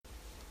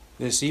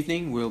This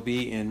evening we'll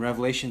be in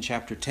Revelation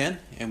chapter 10,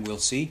 and we'll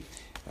see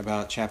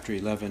about chapter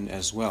 11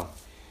 as well.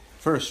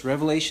 First,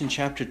 Revelation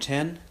chapter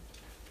 10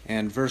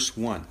 and verse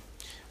 1.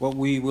 What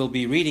we will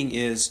be reading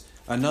is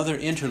another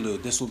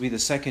interlude. This will be the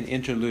second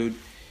interlude.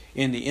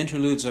 In the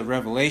interludes of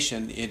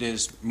Revelation, it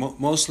is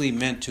mostly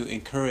meant to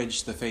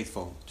encourage the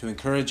faithful, to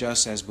encourage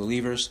us as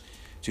believers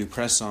to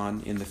press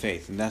on in the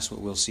faith, and that's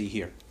what we'll see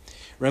here.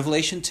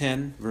 Revelation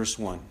 10, verse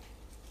 1.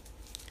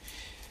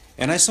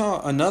 And I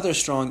saw another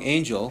strong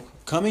angel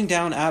coming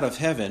down out of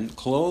heaven,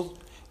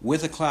 clothed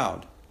with a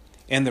cloud,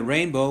 and the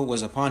rainbow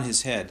was upon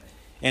his head,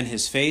 and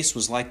his face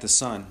was like the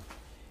sun,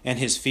 and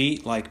his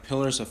feet like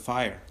pillars of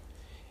fire.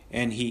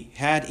 And he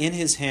had in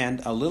his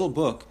hand a little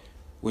book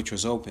which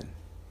was open.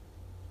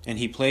 And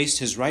he placed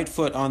his right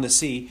foot on the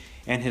sea,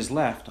 and his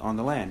left on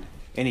the land.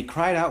 And he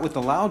cried out with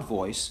a loud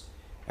voice,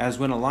 as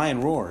when a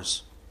lion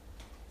roars.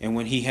 And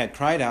when he had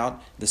cried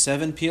out, the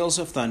 7 peals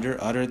of thunder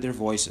uttered their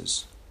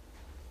voices.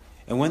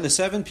 And when the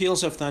 7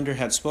 peals of thunder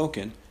had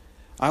spoken,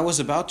 I was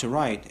about to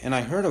write, and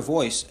I heard a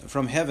voice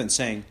from heaven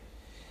saying,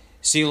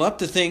 Seal up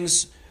the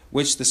things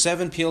which the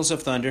 7 peals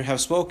of thunder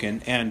have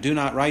spoken, and do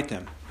not write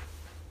them.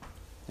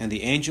 And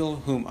the angel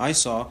whom I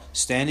saw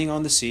standing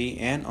on the sea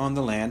and on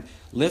the land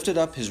lifted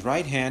up his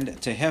right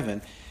hand to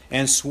heaven,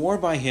 and swore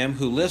by him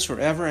who lives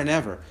forever and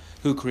ever,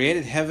 who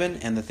created heaven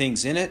and the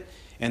things in it,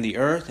 and the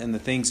earth and the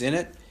things in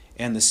it,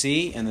 and the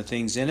sea and the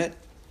things in it,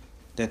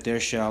 that there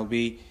shall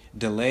be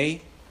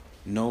delay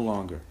no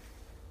longer.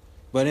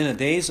 But in the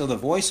days of the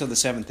voice of the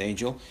 7th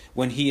angel,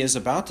 when he is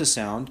about to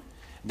sound,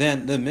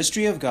 then the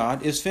mystery of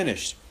God is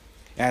finished,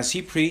 as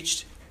he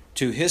preached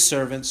to his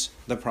servants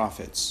the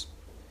prophets.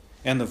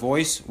 And the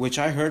voice which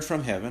I heard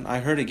from heaven, I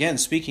heard again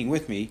speaking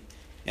with me,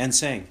 and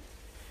saying,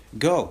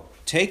 Go,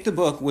 take the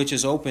book which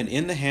is open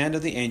in the hand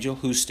of the angel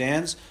who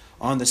stands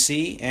on the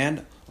sea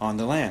and on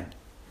the land.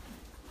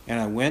 And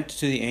I went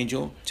to the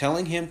angel,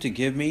 telling him to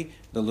give me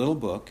the little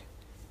book,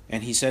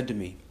 and he said to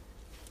me,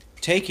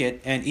 Take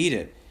it and eat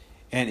it,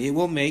 and it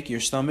will make your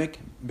stomach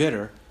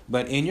bitter,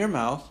 but in your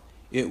mouth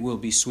it will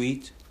be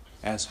sweet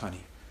as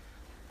honey.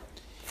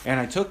 And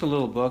I took the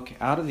little book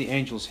out of the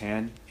angel's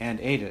hand and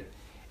ate it,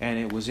 and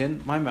it was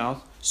in my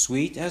mouth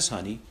sweet as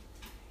honey,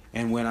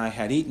 and when I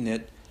had eaten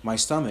it, my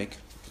stomach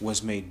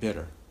was made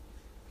bitter.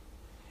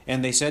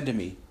 And they said to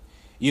me,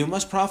 You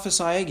must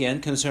prophesy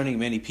again concerning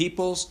many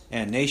peoples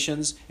and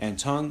nations and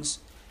tongues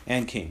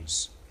and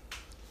kings.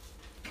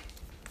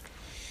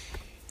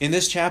 In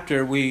this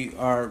chapter, we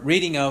are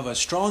reading of a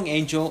strong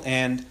angel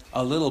and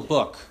a little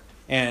book,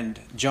 and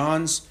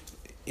John's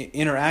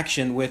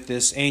interaction with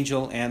this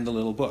angel and the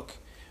little book.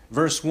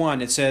 Verse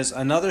 1, it says,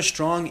 Another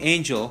strong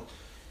angel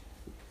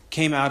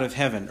came out of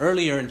heaven.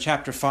 Earlier in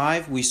chapter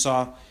 5, we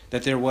saw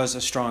that there was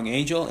a strong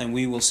angel, and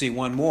we will see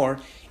one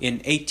more in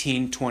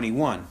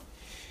 18:21.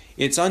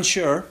 It's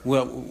unsure,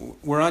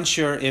 we're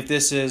unsure if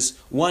this is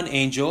one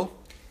angel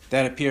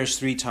that appears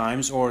 3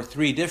 times or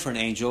 3 different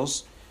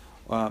angels.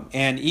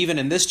 And even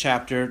in this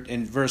chapter,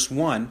 in verse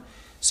 1,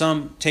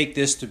 some take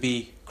this to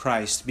be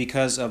Christ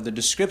because of the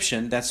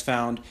description that's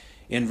found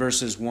in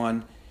verses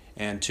 1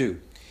 and 2.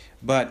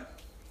 But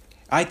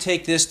I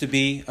take this to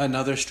be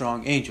another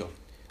strong angel,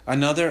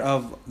 another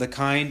of the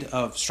kind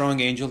of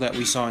strong angel that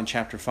we saw in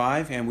chapter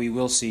 5 and we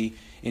will see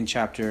in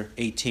chapter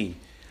 18.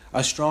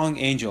 A strong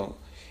angel.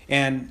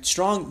 And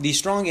these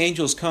strong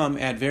angels come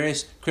at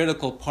various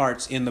critical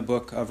parts in the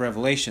book of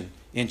Revelation.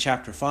 In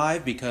chapter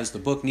 5, because the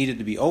book needed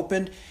to be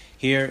opened.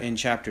 Here in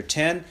chapter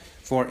 10,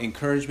 for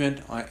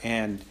encouragement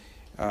and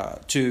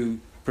to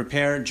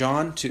prepare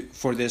John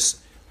for this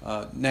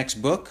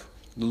next book,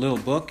 the little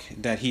book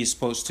that he's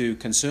supposed to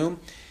consume.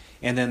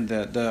 And then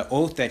the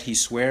oath that he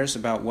swears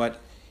about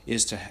what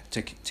is to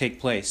take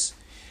place.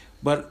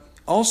 But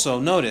also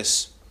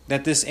notice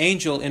that this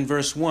angel in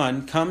verse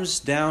 1 comes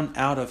down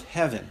out of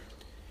heaven.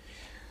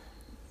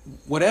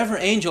 Whatever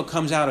angel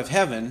comes out of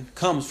heaven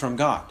comes from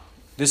God.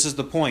 This is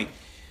the point.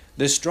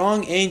 The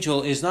strong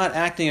angel is not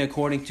acting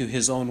according to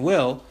his own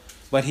will,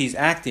 but he's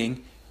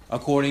acting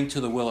according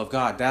to the will of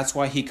God. That's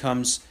why he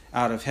comes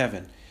out of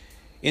heaven.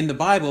 In the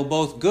Bible,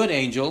 both good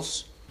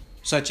angels,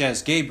 such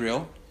as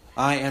Gabriel,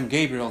 I am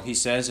Gabriel, he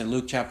says in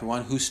Luke chapter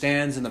 1, who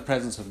stands in the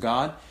presence of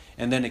God,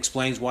 and then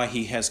explains why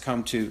he has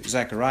come to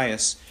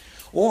Zacharias,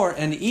 or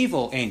an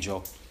evil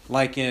angel,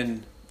 like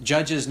in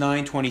Judges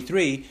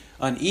 9:23,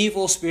 an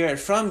evil spirit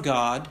from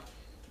God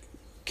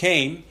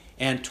came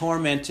and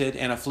tormented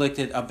and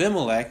afflicted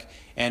Abimelech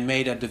and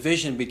made a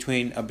division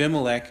between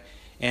Abimelech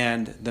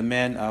and the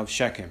men of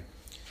Shechem.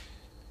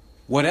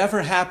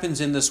 Whatever happens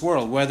in this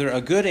world, whether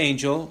a good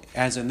angel,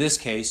 as in this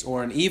case,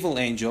 or an evil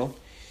angel,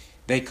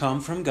 they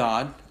come from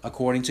God,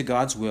 according to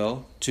God's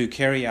will, to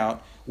carry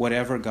out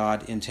whatever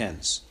God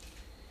intends.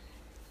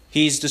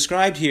 He's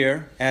described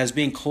here as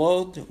being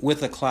clothed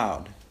with a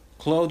cloud.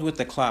 Clothed with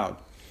the cloud.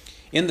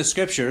 In the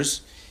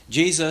scriptures,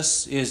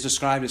 Jesus is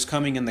described as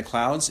coming in the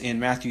clouds in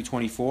Matthew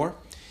 24.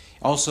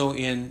 Also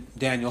in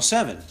Daniel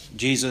 7,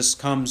 Jesus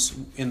comes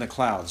in the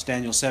clouds,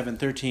 Daniel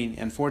 7:13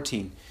 and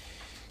 14.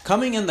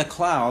 Coming in the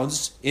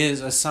clouds is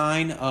a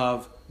sign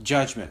of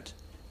judgment.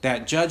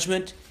 that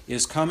judgment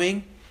is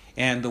coming,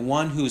 and the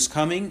one who's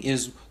coming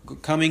is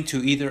coming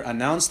to either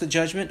announce the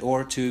judgment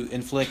or to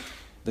inflict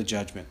the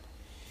judgment.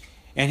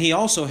 And he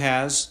also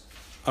has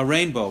a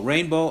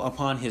rainbow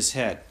upon his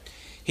head.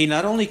 He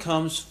not only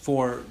comes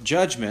for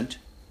judgment,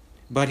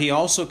 but he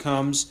also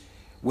comes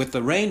with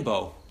the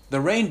rainbow.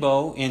 The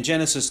rainbow in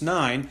Genesis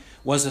 9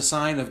 was a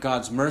sign of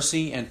God's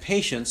mercy and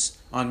patience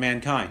on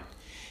mankind.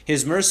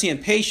 His mercy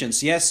and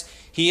patience, yes,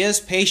 he is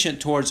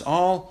patient towards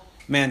all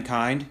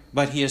mankind,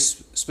 but he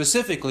is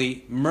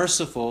specifically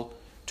merciful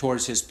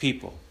towards his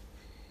people.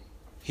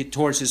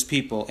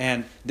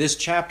 And this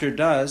chapter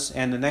does,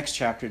 and the next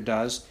chapter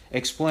does,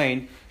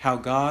 explain how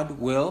God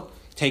will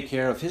take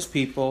care of his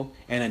people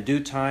and in due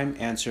time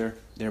answer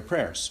their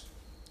prayers.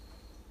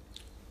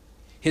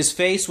 His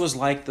face was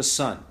like the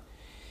sun.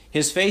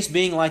 His face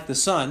being like the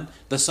sun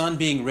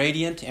being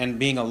radiant and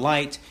being a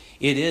light,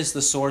 he is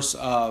the source,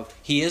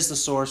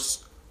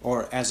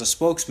 or as a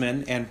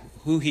spokesman, and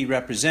who he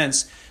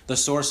represents, the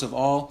source of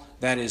all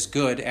that is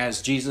good,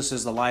 as Jesus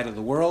is the light of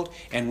the world,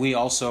 and we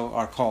also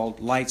are called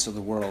lights of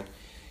the world.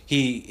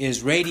 He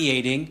is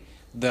radiating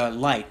the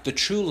light, the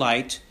true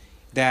light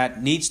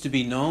that needs to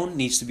be known,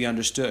 needs to be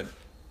understood.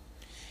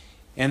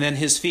 And then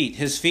his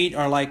feet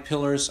are like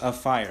pillars of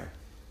fire.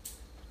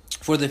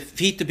 For the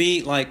feet to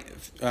be like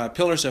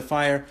pillars of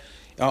fire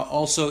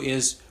also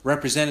is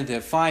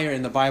representative. Fire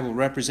in the Bible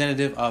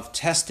representative of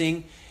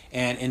testing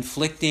and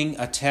inflicting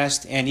a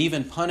test and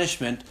even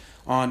punishment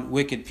on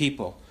wicked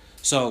people.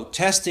 So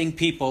testing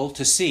people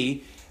to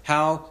see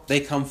how they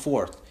come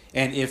forth.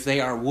 And if they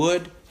are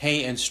wood,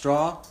 hay, and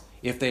straw,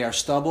 if they are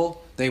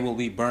stubble, they will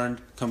be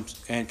burned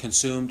and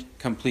consumed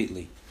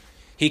completely.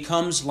 He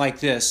comes like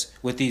this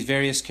with these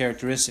various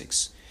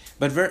characteristics.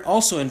 But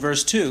also in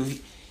verse 2,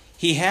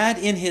 he had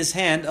in his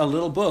hand a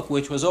little book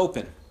which was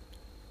open.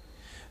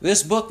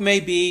 This book may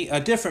be a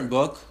different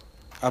book,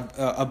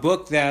 a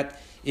book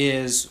that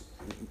is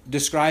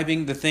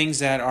describing the things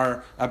that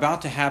are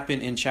about to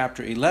happen in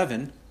chapter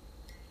 11,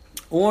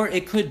 or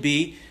it could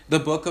be the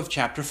book of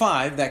chapter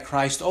 5 that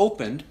Christ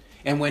opened,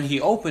 and when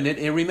he opened it,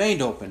 it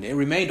remained open. It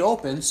remained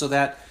open so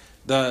that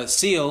the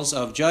seals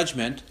of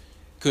judgment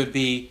could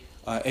be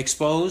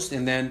exposed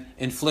and then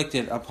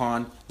inflicted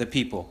upon the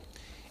people.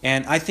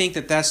 And I think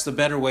that that's the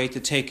better way to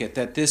take it,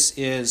 that this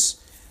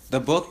is the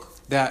book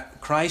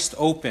that Christ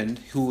opened,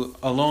 who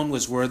alone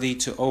was worthy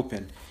to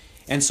open.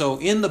 And so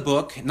in the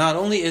book, not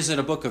only is it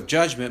a book of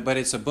judgment, but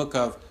it's a book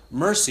of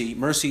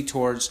mercy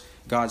towards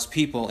God's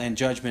people and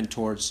judgment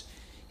towards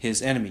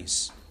his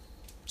enemies.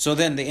 So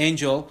then the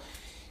angel,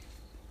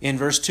 in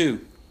verse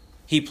 2,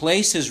 he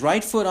placed his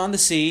right foot on the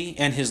sea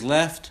and his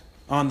left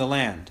on the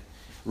land.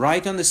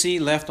 Right on the sea,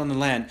 left on the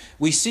land.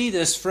 We see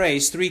this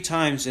phrase 3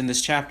 times in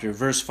this chapter.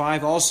 Verse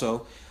 5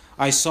 also,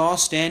 I saw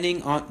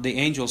the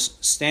angels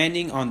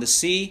standing on the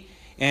sea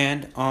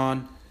and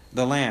on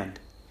the land.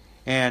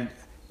 And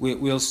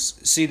we'll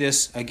see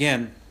this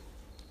again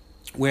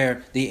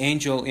where the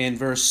angel in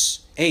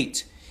verse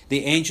 8,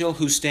 the angel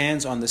who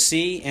stands on the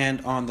sea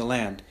and on the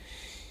land.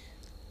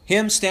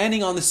 Him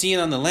standing on the sea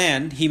and on the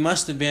land, he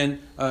must have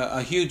been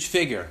a huge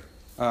figure,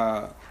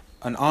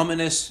 an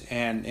ominous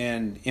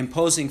and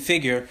imposing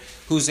figure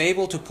who's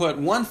able to put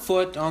one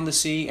foot on the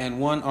sea and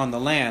one on the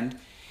land.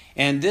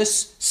 And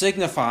this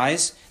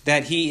signifies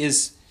that he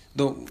is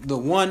the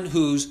one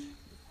who's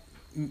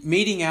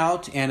meting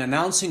out and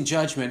announcing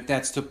judgment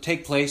that's to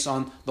take place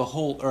on the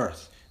whole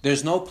earth.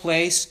 There's no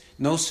place,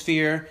 no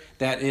sphere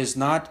that is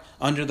not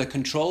under the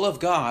control of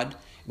God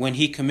when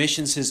he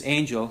commissions his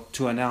angel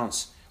to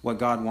announce what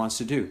God wants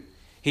to do.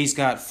 He's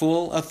got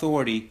full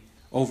authority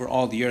over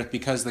all the earth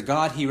because the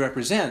God he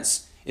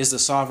represents is the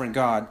sovereign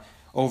God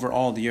over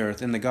all the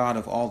earth and the God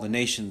of all the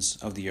nations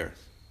of the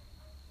earth.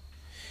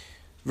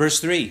 Verse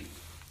 3,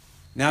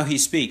 now he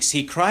speaks.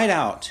 He cries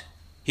out,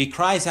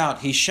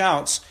 he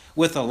shouts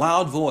with a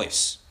loud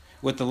voice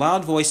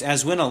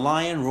as when a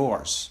lion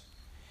roars.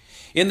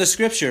 In the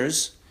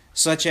scriptures,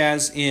 such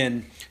as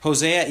in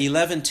Hosea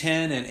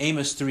 11:10 and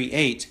Amos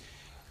 3:8,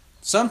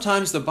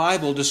 sometimes the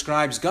Bible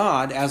describes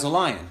God as a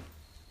lion.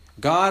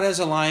 God as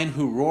a lion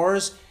who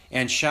roars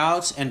and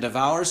shouts and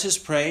devours his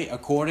prey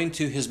according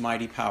to his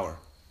mighty power.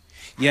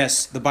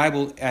 Yes, the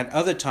Bible at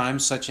other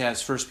times, such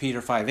as 1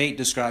 Peter 5:8,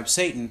 describes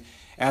Satan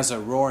as a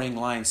roaring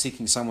lion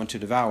seeking someone to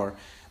devour.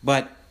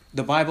 But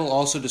the Bible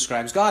also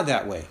describes God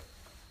that way.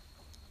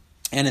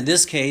 And in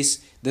this case,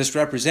 this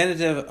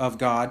representative of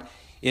God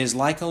is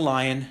like a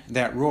lion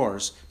that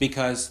roars,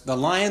 because the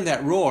lion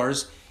that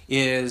roars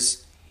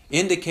is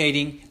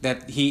indicating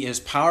that he is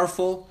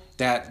powerful,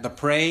 that the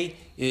prey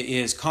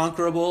is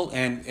conquerable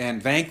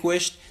and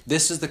vanquished.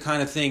 This is the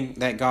kind of thing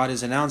that God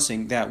is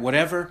announcing, that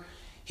whatever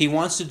he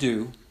wants to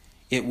do,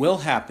 it will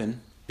happen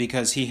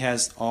because he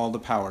has all the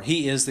power.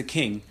 He is the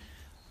king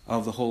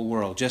of the whole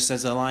world, just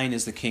as the lion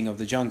is the king of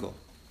the jungle.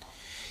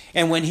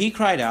 And when he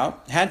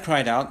had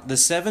cried out, the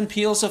 7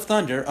 peals of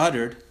thunder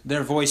uttered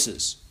their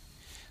voices.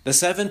 The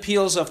 7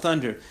 peals of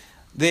thunder,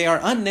 they are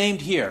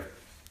unnamed here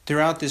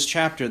throughout this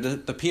chapter,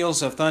 the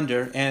peals of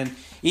thunder, and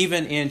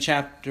even in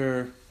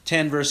chapter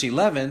 10, verse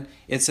 11,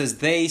 it says,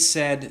 they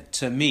said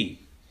to me.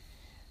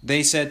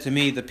 They said to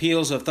me, the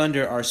peals of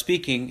thunder are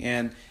speaking,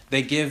 and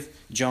they give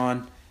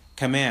John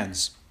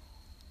commands.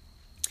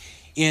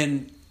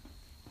 In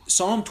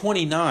Psalm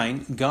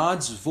 29,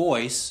 God's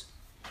voice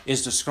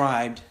is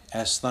described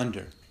as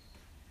thunder.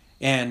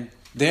 And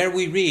there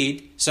we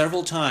read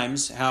several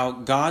times how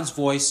God's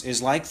voice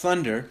is like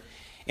thunder,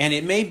 and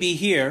it may be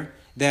here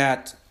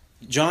that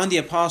John the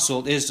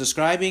Apostle is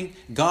describing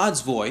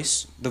God's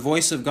voice, the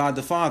voice of God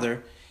the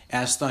Father,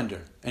 as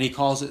thunder. And he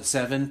calls it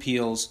 7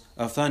 peals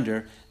of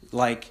thunder,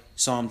 like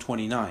Psalm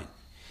 29.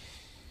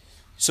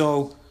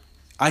 So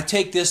I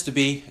take this to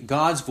be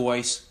God's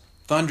voice,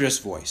 thunderous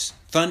voice.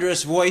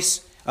 Thunderous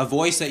voice, a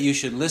voice that you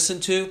should listen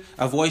to,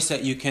 a voice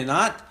that you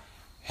cannot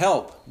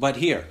help but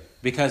hear,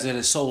 because it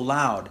is so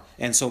loud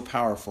and so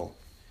powerful.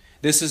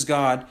 This is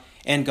God,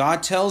 and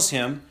God tells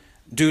him,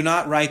 do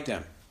not write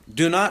them.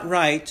 Do not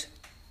write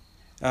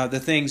the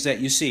things that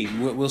you see.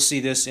 We'll see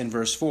this in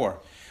verse 4.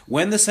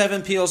 When the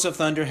 7 peals of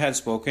thunder had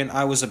spoken,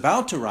 I was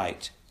about to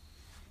write.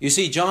 You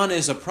see, John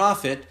is a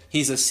prophet,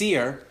 he's a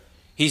seer,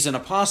 he's an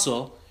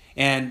apostle,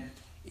 and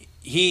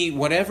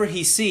whatever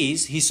he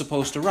sees, he's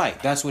supposed to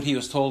write. That's what he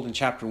was told in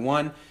chapter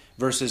 1,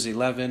 verses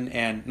 11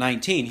 and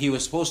 19. He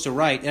was supposed to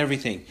write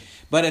everything.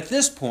 But at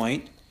this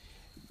point,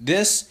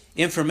 this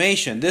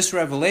information, this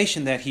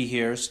revelation that he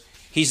hears,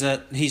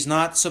 he's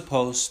not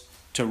supposed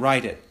to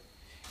write it.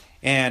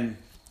 And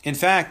in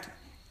fact,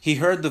 he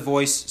heard the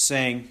voice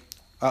saying,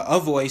 a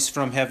voice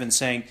from heaven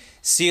saying,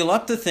 seal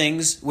up the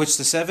things which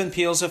the 7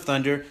 peals of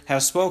thunder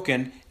have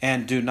spoken,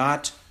 and do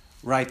not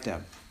write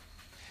them.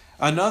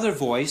 Another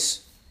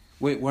voice,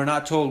 we're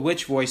not told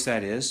which voice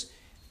that is,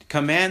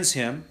 commands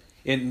him,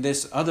 in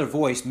this other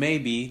voice may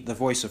be the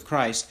voice of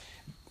Christ,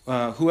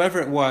 whoever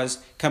it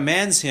was,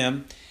 commands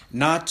him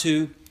not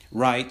to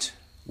write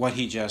what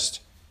he just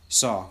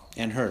saw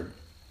and heard.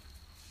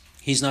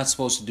 He's not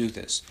supposed to do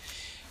this.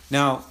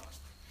 Now,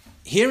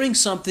 hearing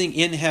something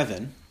in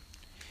heaven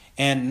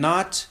and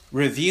not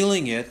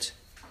revealing it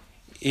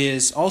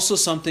is also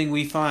something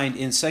we find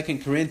in 2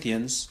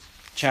 Corinthians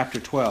chapter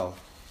 12.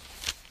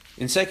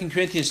 In 2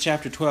 Corinthians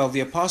chapter 12, the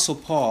Apostle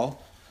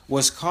Paul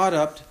was caught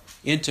up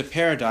into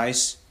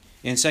paradise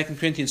in 2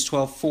 Corinthians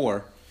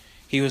 12:4.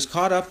 He was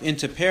caught up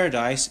into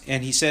paradise,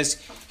 and he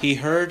says he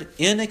heard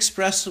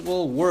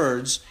inexpressible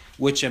words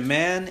which a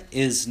man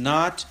is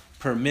not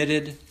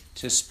permitted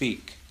to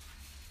speak.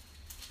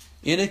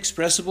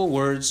 Inexpressible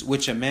words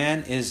which a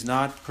man is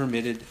not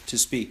permitted to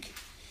speak.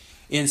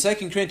 In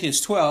 2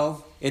 Corinthians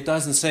 12, it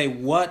doesn't say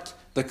what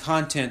the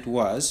content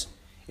was.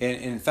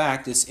 In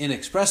fact, it's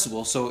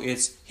inexpressible, so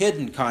it's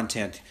hidden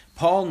content.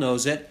 Paul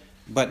knows it,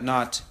 but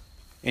not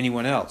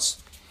anyone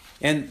else.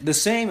 And the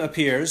same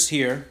appears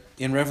here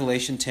in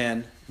Revelation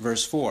 10,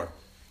 verse 4.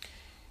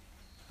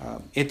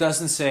 It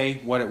doesn't say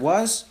what it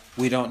was.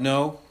 We don't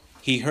know.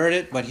 He heard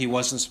it, but he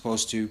wasn't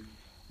supposed to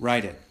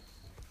write it.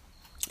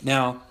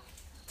 Now,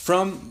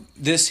 from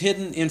this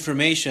hidden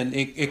information,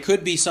 it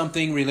could be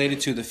something related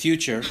to the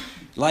future.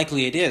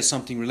 Likely it is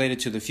something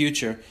related to the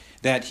future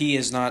that he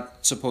is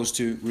not supposed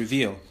to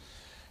reveal.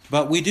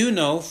 But we do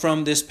know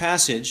from this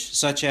passage,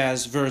 such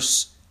as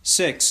verse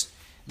 6,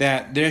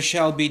 that there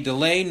shall be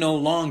delay no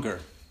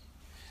longer.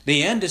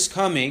 The end is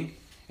coming,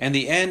 and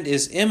the end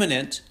is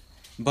imminent,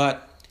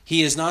 but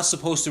he is not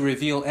supposed to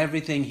reveal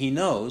everything he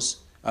knows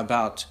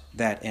about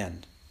that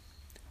end.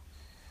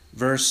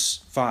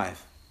 Verse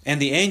 5.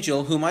 And the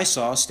angel whom I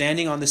saw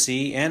standing on the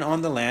sea and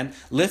on the land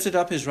lifted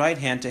up his right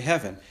hand to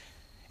heaven,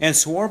 and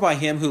swore by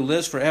him who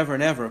lives forever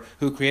and ever,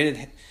 who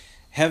created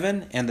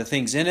heaven and the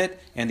things in it,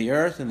 and the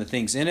earth and the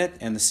things in it,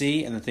 and the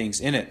sea and the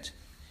things in it,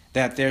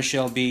 that there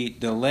shall be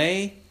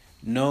delay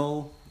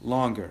no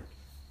longer.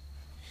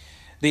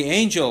 The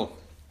angel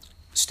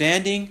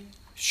standing,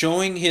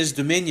 showing his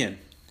dominion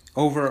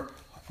over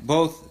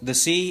both the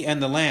sea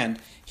and the land,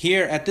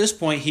 here at this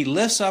point he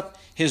lifts up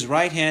his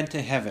right hand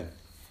to heaven.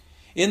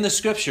 In the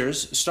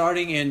scriptures,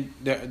 starting in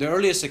the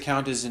earliest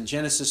account is in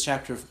Genesis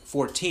chapter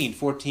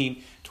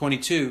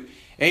 14:22,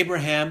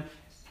 Abraham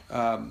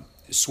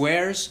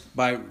swears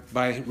by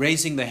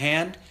raising the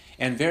hand,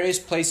 and various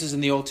places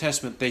in the Old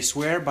Testament they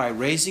swear by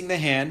raising the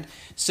hand,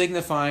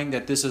 signifying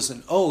that this is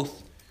an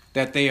oath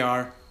that they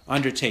are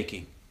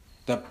undertaking.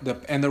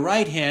 And the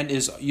right hand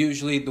is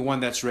usually the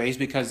one that's raised,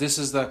 because this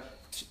is the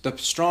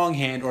strong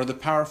hand or the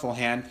powerful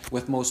hand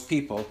with most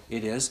people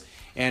it is,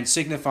 and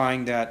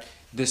signifying that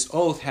this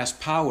oath has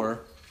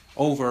power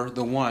over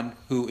the one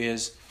who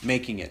is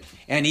making it.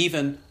 And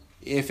even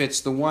if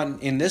it's the one,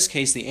 in this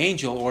case the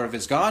angel, or if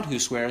it's God who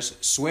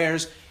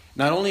swears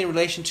not only in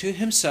relation to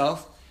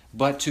himself,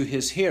 but to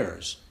his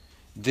hearers.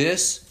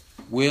 This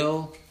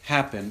will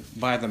happen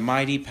by the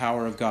mighty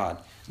power of God.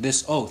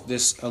 This oath,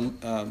 this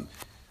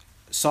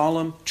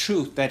solemn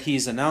truth that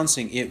he's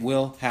announcing, it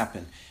will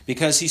happen.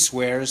 Because he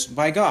swears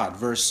by God.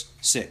 Verse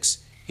 6.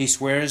 He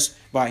swears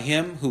by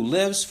him who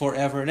lives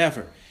forever and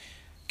ever.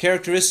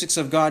 Characteristics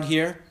of God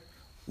here.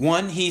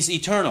 1, he's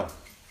eternal.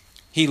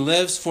 He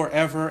lives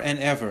forever and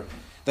ever.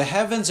 The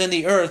heavens and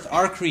the earth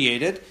are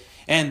created,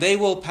 and they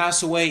will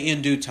pass away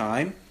in due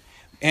time,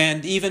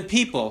 and even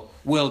people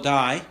will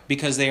die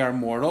because they are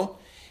mortal.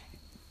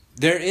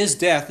 There is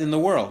death in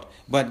the world,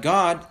 but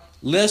God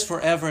lives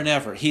forever and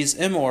ever. He's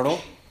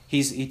immortal,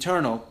 He's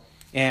eternal,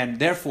 and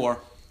therefore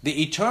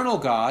the eternal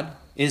God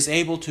is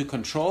able to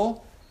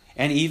control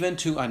and even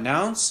to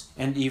announce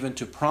and even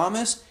to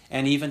promise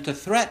and even to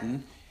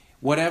threaten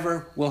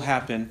whatever will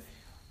happen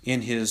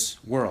in His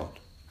world.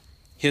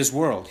 His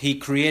world. He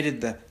created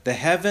the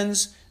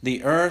heavens,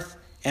 the earth,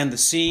 and the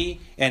sea,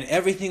 and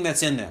everything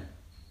that's in them.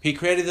 He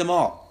created them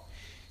all.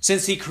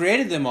 Since He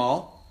created them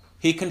all,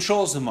 He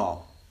controls them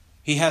all.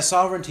 He has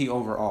sovereignty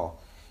over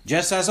all.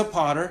 Just as a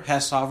potter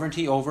has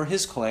sovereignty over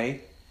his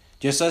clay,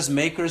 just as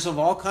makers of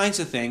all kinds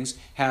of things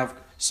have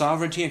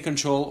sovereignty and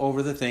control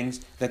over the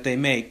things that they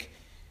make,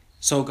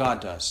 so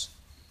God does.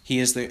 He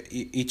is the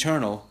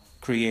eternal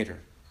creator.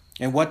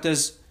 And what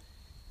is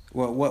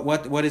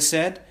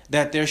said?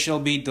 That there shall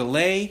be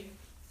delay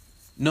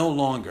no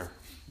longer.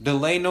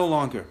 Delay no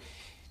longer.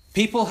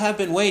 People have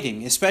been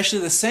waiting, especially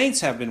the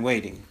saints have been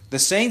waiting. The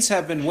saints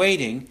have been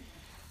waiting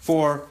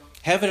for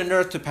heaven and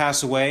earth to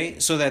pass away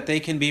so that they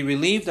can be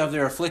relieved of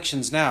their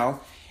afflictions now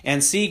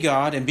and see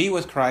God and be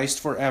with Christ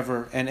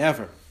forever and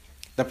ever.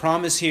 The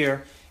promise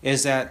here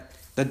is that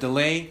the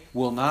delay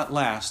will not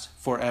last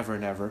forever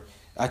and ever.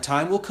 A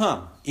time will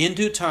come, in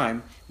due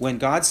time, when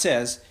God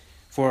says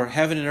for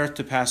heaven and earth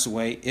to pass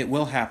away, it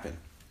will happen.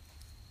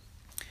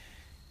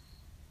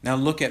 Now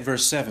look at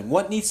verse 7.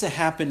 What needs to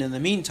happen in the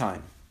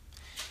meantime?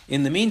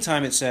 In the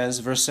meantime, it says,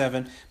 verse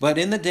 7, "But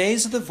in the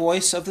days of the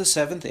voice of the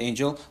seventh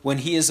angel, when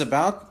he is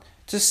about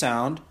to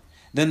sound,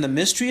 then the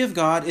mystery of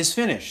God is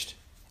finished,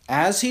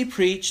 as He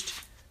preached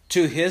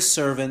to His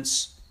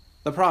servants,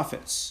 the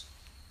prophets."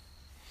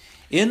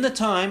 In the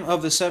time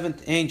of the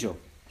seventh angel,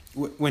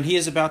 when he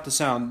is about to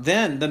sound,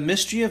 then the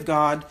mystery of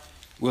God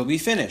will be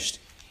finished.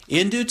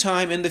 In due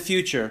time, in the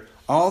future,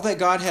 all that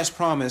God has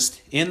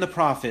promised in the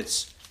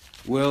prophets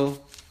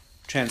will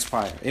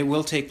transpire. It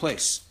will take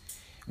place.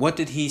 What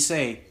did He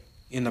say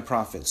in the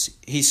prophets?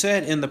 He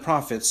said in the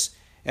prophets,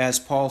 as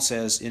Paul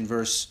says in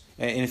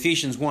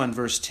Ephesians 1,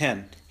 verse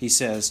 10, he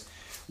says,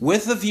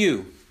 "With a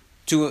view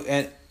to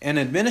an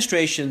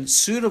administration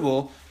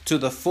suitable to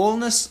the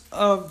fullness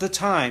of the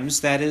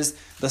times, that is,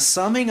 the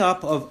summing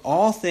up of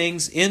all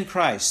things in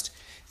Christ,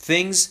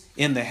 things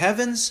in the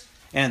heavens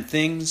and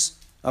things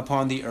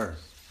upon the earth."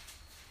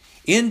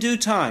 In due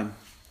time,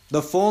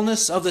 the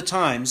fullness of the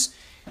times,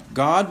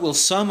 God will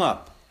sum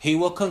up. He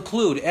will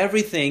conclude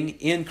everything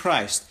in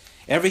Christ.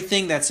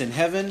 Everything that's in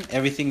heaven,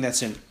 everything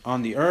that's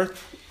on the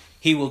earth,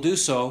 He will do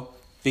so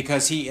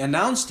because He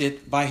announced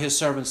it by His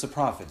servants the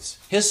prophets.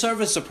 His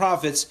servants the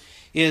prophets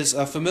is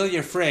a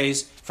familiar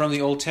phrase from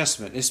the Old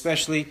Testament,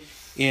 especially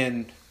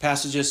in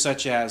passages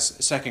such as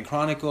 2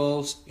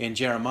 Chronicles, in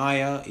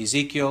Jeremiah,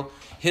 Ezekiel.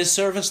 His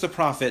servants the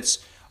prophets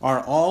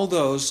are all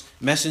those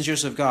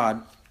messengers of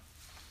God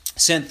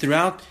sent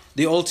throughout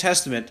the Old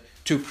Testament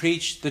to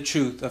preach the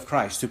truth of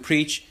Christ, to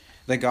preach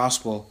the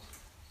gospel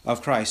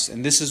of Christ.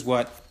 And this is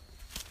what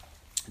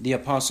the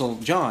Apostle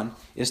John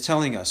is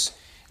telling us,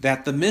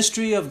 that the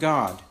mystery of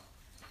God,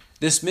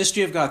 this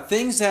mystery of God,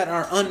 things that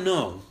are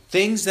unknown,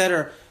 things that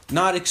are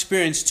not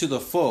experienced to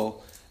the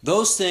full,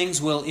 those things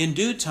will in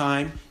due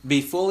time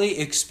be fully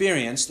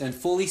experienced and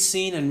fully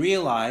seen and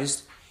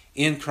realized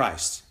in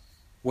Christ.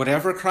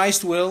 Whatever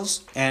Christ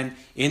wills, and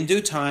in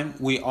due time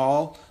we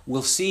all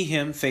will see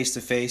Him face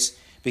to face,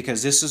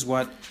 because this is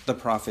what the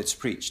prophets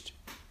preached.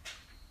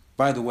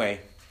 By the way,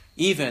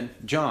 even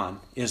John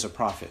is a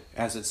prophet,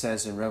 as it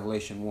says in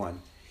Revelation 1.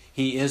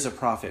 He is a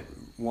prophet,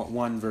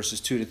 1 verses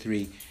 2 to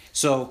 3.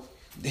 So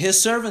his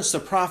servants, the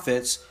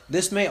prophets,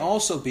 this may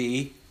also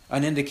be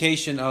an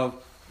indication of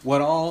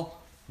what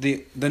all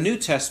the New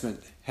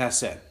Testament has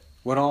said.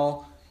 What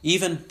all,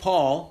 even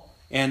Paul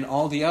and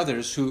all the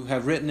others who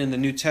have written in the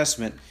New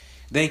Testament,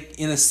 they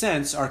in a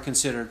sense are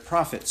considered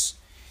prophets.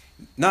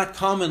 Not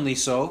commonly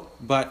so,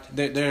 but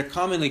they're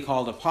commonly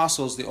called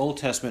apostles, the Old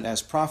Testament,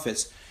 as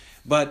prophets.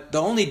 But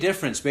the only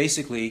difference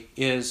basically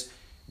is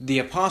the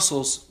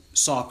apostles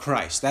saw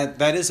Christ.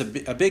 That is a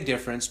big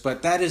difference,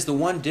 but that is the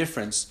one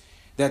difference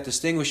that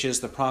distinguishes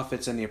the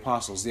prophets and the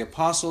apostles. The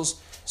apostles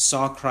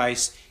saw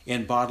Christ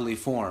in bodily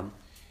form,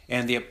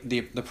 and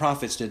the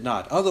prophets did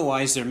not.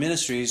 Otherwise, their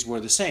ministries were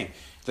the same.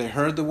 They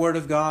heard the Word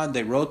of God,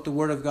 they wrote the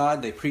Word of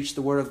God, they preached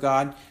the Word of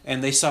God,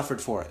 and they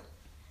suffered for it.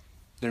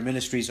 Their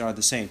ministries are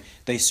the same.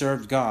 They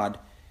served God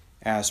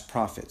as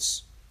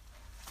prophets.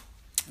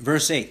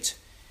 Verse 8,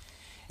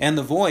 "And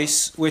the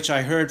voice which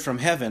I heard from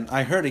heaven,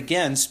 I heard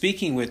again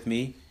speaking with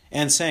me,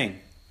 and saying,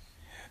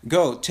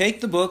 Go, take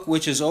the book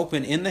which is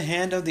open in the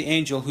hand of the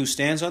angel who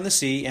stands on the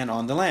sea and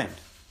on the land."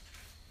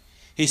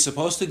 He's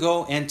supposed to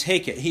go and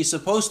take it. He's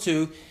supposed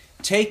to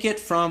take it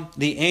from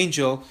the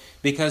angel,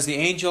 because the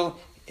angel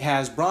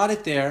has brought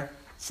it there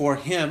for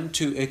him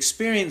to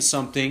experience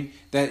something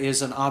that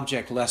is an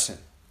object lesson.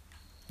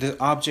 The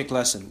object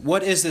lesson.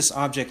 What is this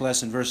object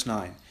lesson? Verse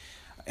 9.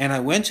 "And I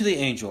went to the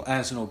angel,"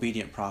 as an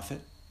obedient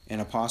prophet, an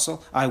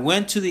apostle, "I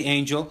went to the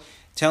angel,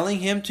 telling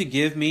him to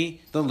give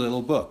me the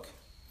little book."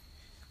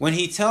 When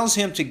he tells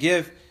him to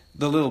give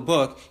the little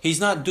book,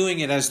 he's not doing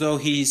it as though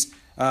he's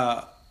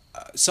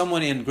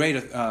someone in great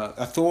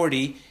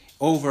authority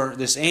over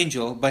this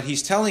angel, but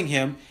he's telling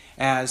him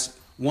as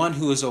one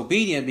who is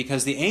obedient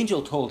because the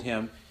angel told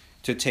him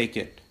to take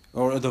it,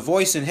 or the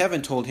voice in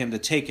heaven told him to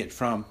take it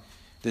from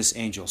this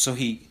angel. So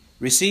he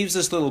receives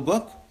this little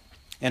book,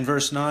 and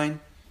verse 9,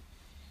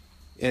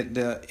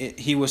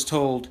 he was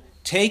told,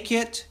 "Take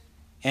it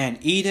and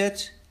eat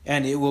it,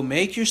 and it will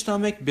make your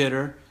stomach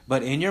bitter,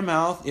 but in your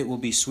mouth it will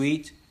be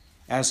sweet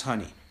as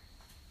honey."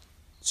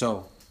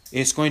 So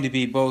it's going to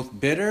be both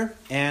bitter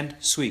and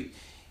sweet.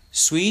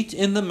 Sweet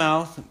in the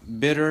mouth,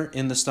 bitter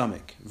in the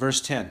stomach. Verse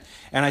 10,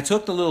 "And I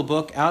took the little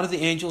book out of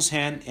the angel's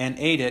hand and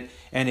ate it,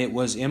 and it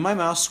was in my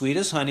mouth sweet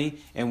as honey,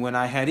 and when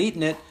I had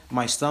eaten it,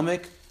 my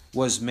stomach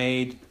was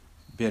made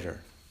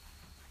bitter."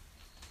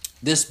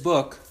 This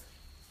book,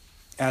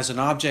 as an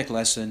object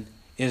lesson,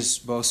 is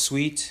both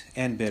sweet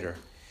and bitter.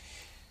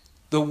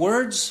 The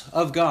words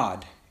of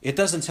God, it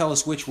doesn't tell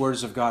us which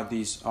words of God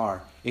these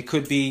are. It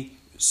could be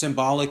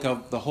symbolic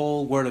of the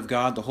whole Word of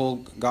God, the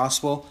whole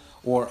gospel,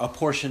 or a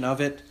portion of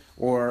it,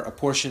 or a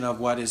portion of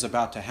what is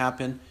about to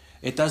happen.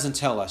 It doesn't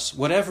tell us.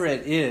 Whatever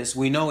it is,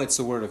 we know it's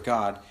the Word of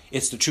God.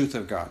 It's the truth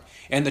of God.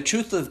 And the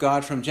truth of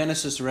God from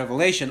Genesis to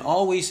Revelation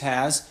always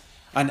has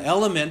an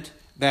element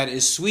that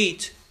is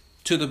sweet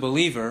to the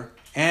believer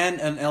and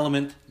an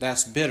element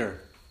that's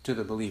bitter to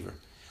the believer.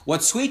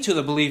 What's sweet to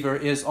the believer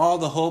is all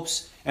the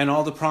hopes and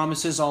all the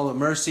promises, all the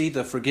mercy,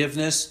 the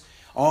forgiveness,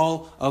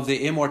 all of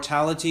the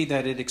immortality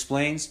that it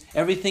explains,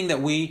 everything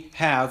that we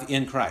have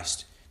in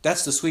Christ.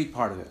 That's the sweet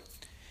part of it.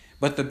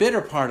 But the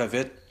bitter part of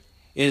it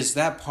is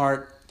that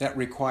part that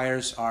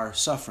requires our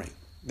suffering,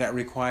 that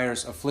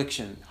requires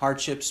affliction,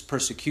 hardships,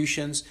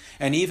 persecutions,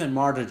 and even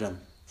martyrdom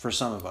for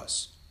some of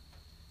us.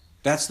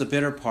 That's the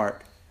bitter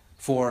part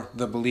for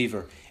the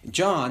believer.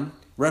 John,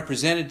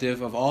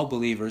 representative of all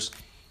believers,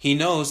 he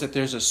knows that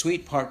there's a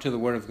sweet part to the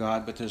Word of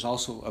God, but there's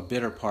also a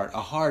bitter part,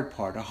 a hard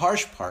part, a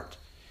harsh part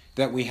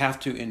that we have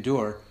to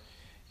endure.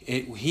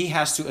 He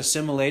has to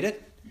assimilate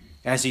it,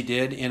 as he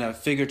did in a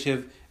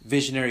figurative,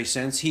 visionary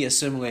sense. He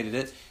assimilated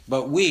it,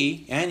 but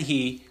we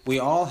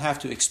all have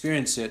to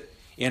experience it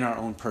in our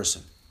own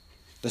person,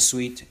 the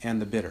sweet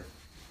and the bitter.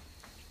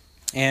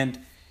 And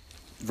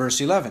verse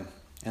 11,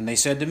 "And they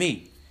said to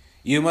me,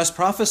 you must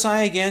prophesy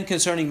again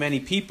concerning many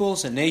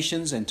peoples and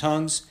nations and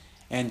tongues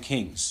and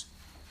kings."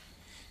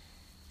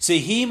 See,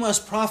 he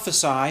must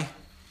prophesy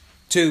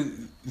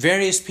to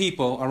various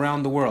people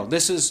around the world.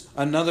 This is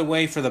another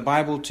way for the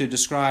Bible to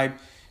describe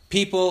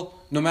people,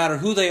 no matter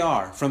who they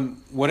are,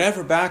 from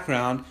whatever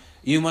background,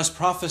 you must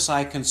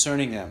prophesy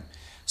concerning them.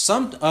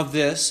 Some of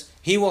this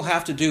he will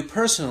have to do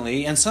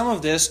personally, and some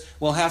of this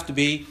will have to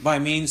be by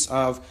means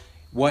of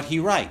what he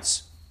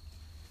writes.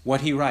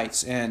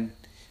 And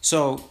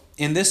so,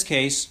 in this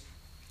case,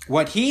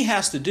 what he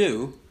has to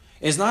do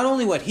is not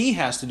only what he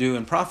has to do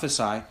and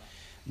prophesy,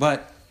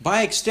 but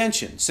by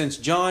extension, since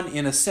John,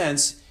 in a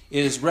sense,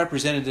 is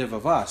representative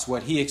of us,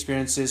 what he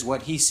experiences,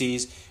 what he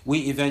sees,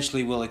 we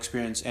eventually will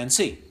experience and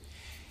see.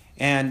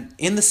 And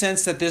in the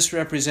sense that this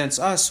represents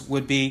us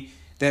would be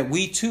that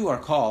we too are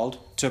called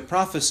to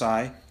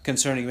prophesy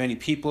concerning many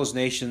peoples,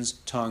 nations,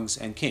 tongues,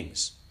 and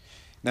kings.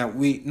 Now,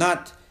 we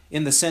not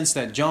in the sense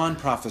that John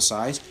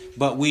prophesies,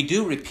 but we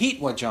do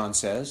repeat what John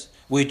says.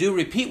 We do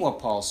repeat what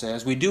Paul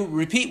says. We do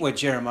repeat what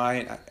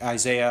Jeremiah,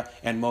 Isaiah,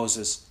 and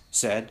Moses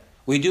said.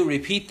 We do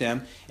repeat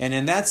them, and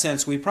in that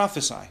sense we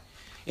prophesy.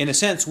 In a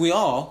sense, we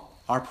all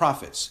are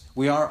prophets.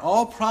 We are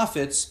all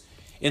prophets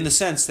in the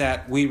sense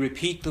that we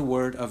repeat the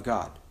Word of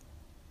God.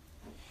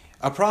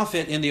 A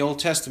prophet in the Old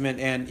Testament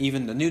and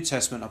even the New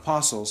Testament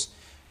apostles,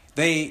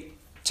 they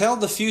tell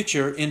the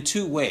future in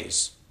two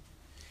ways.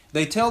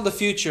 They tell the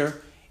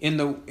future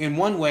in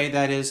one way,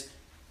 that is,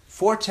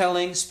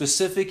 foretelling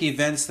specific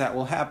events that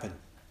will happen.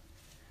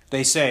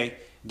 They say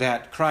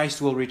that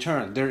Christ will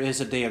return. There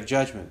is a day of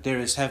judgment. There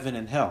is heaven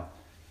and hell.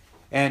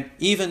 And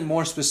even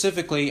more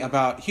specifically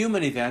about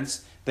human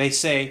events, they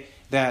say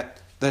that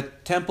the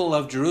temple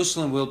of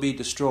Jerusalem will be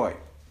destroyed.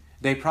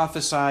 They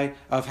prophesy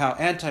of how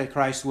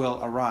Antichrist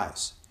will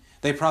arise.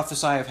 They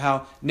prophesy of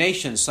how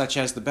nations such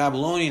as the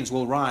Babylonians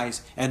will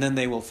rise and then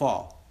they will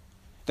fall.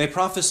 They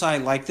prophesy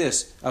like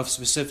this of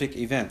specific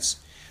events.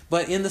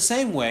 But in the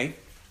same way,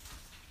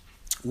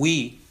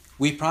 we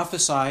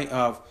prophesy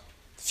of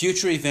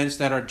future events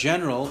that are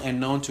general and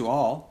known to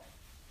all,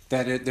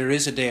 that there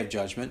is a day of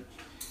judgment.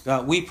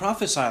 We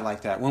prophesy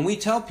like that. When we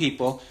tell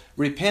people,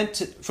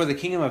 repent for the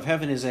kingdom of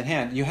heaven is at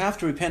hand, you have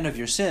to repent of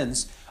your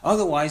sins,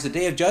 otherwise the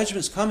day of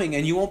judgment is coming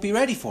and you won't be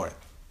ready for it.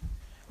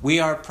 We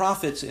are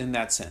prophets in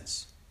that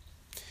sense.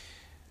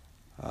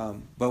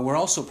 But we're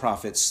also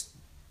prophets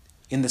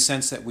in the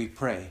sense that we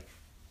pray,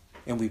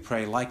 and we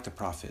pray like the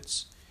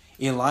prophets.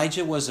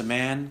 Elijah was a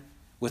man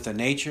with a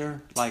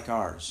nature like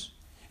ours,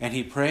 and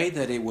he prayed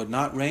that it would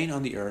not rain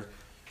on the earth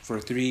for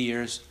 3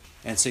 years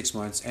and 6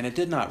 months, and it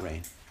did not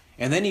rain.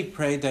 And then he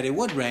prayed that it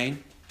would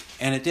rain,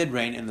 and it did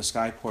rain, and the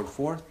sky poured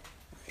forth,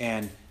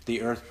 and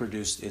the earth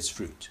produced its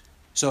fruit.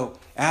 So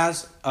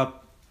as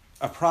a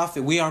a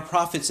prophet. We are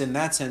prophets in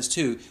that sense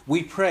too.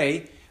 We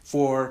pray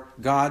for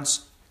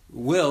God's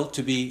will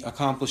to be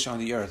accomplished on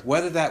the earth.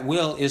 Whether that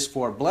will is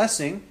for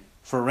blessing,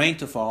 for rain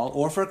to fall,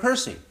 or for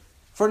cursing,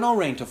 for no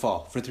rain to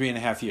fall for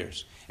 3.5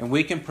 years. And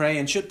we can pray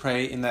and should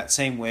pray in that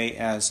same way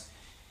as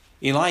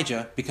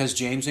Elijah, because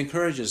James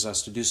encourages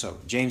us to do so.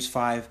 James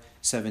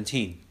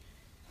 5:17.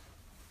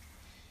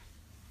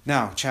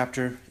 Now,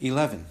 chapter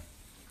 11.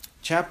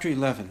 Chapter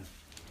 11.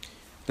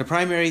 The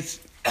primary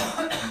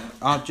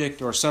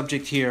object or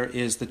subject here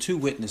is the two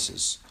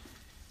witnesses.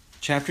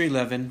 Chapter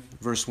 11,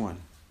 verse 1.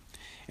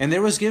 And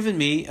there was given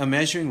me a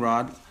measuring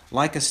rod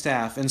like a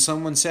staff, and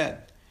someone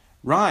said,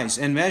 Rise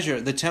and measure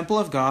the temple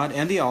of God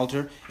and the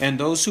altar and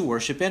those who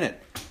worship in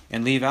it,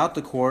 and leave out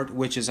the court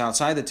which is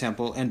outside the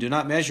temple, and do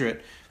not measure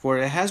it, for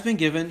it has been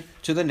given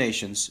to the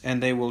nations,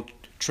 and they will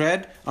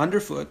tread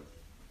underfoot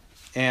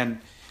and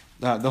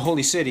the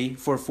holy city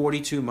for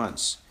 42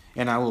 months.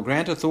 And I will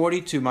grant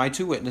authority to my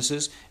two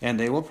witnesses, and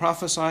they will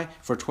prophesy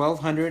for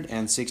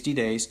 1260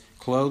 days,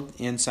 clothed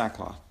in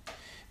sackcloth.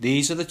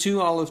 These are the two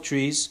olive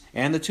trees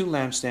and the two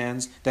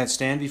lampstands that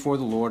stand before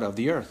the Lord of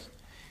the earth.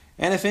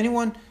 And if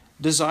anyone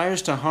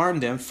desires to harm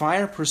them,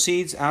 fire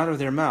proceeds out of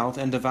their mouth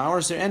and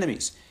devours their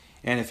enemies.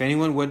 And if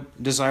anyone would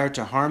desire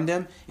to harm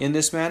them in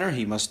this manner,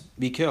 he must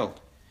be killed.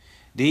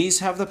 These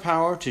have the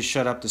power to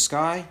shut up the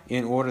sky,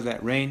 in order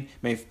that rain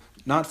may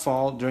not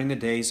fall during the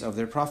days of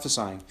their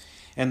prophesying.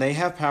 And they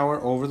have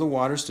power over the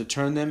waters to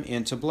turn them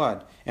into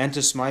blood, and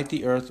to smite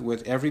the earth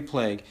with every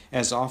plague,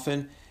 as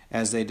often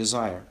as they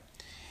desire.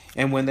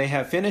 And when they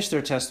have finished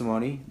their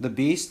testimony, the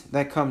beast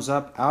that comes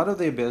up out of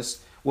the abyss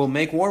will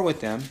make war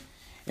with them,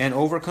 and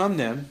overcome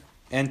them,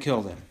 and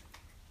kill them.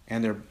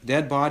 And their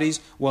dead bodies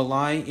will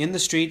lie in the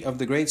street of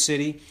the great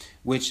city,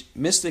 which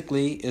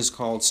mystically is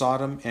called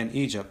Sodom and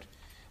Egypt,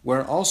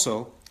 where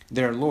also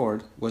their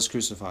Lord was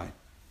crucified.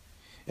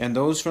 And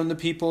those from the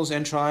peoples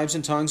and tribes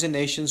and tongues and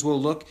nations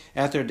will look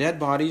at their dead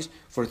bodies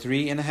for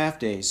 3.5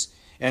 days,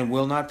 and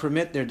will not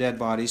permit their dead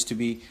bodies to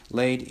be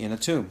laid in a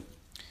tomb.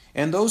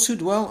 And those who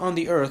dwell on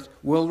the earth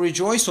will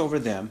rejoice over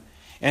them,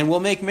 and will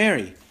make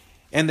merry,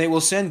 and they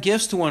will send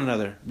gifts to one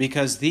another,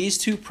 because these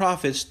two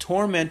prophets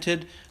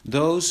tormented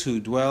those who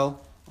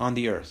dwell on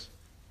the earth.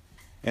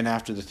 And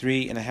after the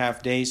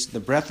 3.5 days, the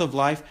breath of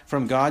life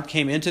from God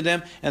came into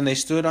them, and they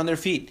stood on their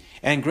feet.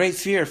 And great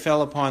fear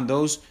fell upon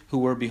those who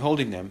were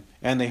beholding them.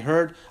 And they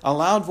heard a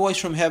loud voice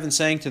from heaven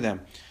saying to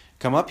them,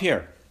 Come up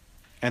here.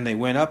 And they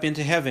went up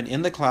into heaven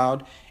in the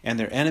cloud, and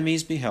their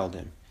enemies beheld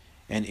him.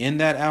 And in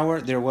that hour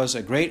there was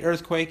a great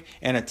earthquake,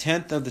 and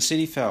 1/10 of the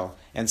city fell,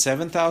 and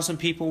 7,000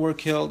 people were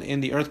killed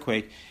in the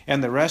earthquake,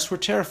 and the rest were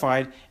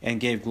terrified, and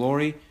gave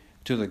glory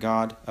to the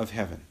God of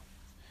heaven.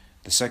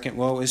 The second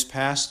woe is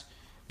past.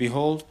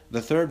 Behold,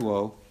 the third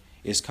woe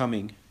is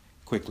coming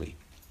quickly.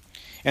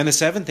 And the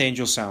seventh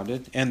angel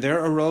sounded, and there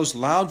arose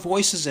loud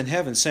voices in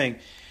heaven, saying,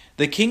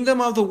 The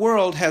kingdom of the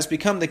world has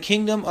become the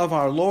kingdom of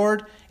our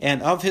Lord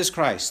and of his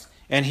Christ,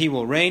 and he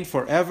will reign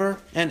forever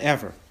and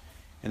ever.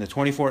 And the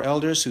 24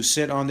 elders who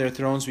sit on their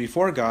thrones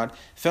before God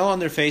fell on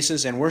their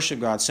faces and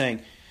worshipped God,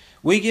 saying,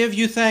 We give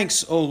you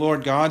thanks, O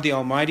Lord God the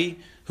Almighty,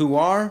 who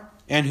are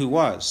and who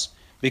was,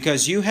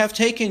 because you have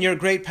taken your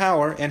great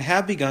power and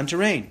have begun to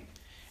reign.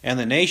 And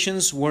the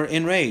nations were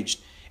enraged,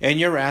 and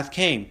your wrath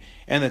came,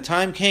 and the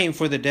time came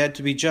for the dead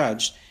to be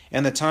judged,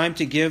 and the time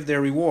to give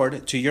their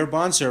reward to your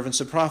bondservants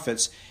the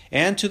prophets,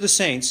 and to the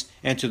saints,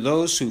 and to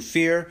those who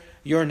fear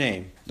your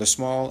name, the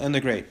small and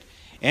the great,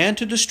 and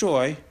to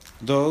destroy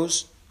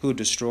those who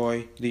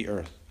destroy the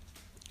earth.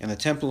 And the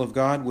temple of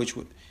God,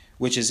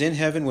 which is in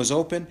heaven, was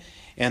open,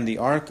 and the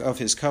ark of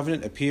his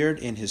covenant appeared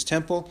in his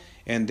temple,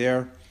 and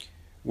there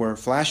were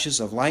flashes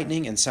of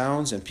lightning, and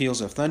sounds, and peals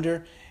of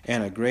thunder,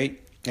 and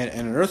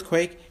an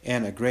earthquake,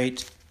 and a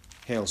great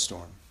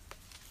hailstorm.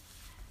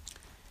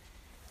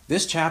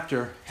 This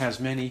chapter has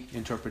many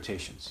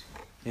interpretations.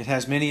 It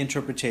has many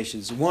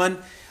interpretations. One,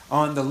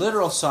 on the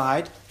literal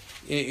side,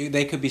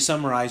 they could be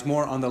summarized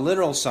more on the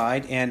literal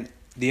side, and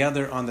the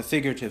other on the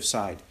figurative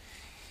side.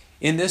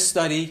 In this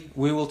study,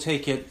 we will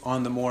take it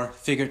on the more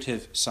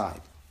figurative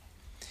side.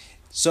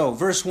 So,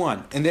 verse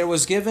 1, And there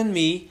was given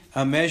me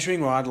a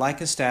measuring rod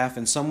like a staff,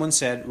 and someone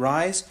said,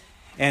 Rise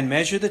and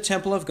measure the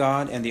temple of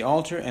God and the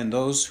altar and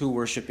those who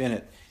worship in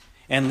it,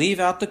 and leave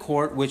out the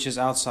court which is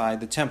outside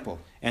the temple,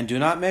 and do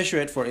not measure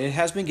it, for it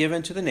has been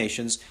given to the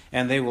nations,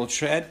 and they will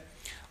tread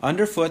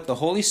underfoot the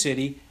holy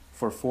city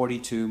for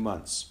 42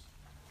 months.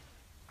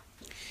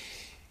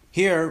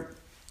 Here,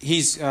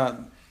 he's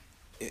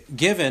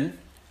given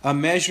a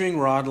measuring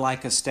rod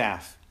like a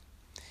staff.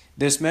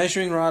 This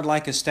measuring rod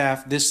like a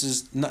staff, this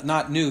is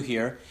not new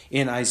here.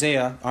 In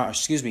Ezekiel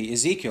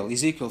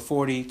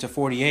 40 to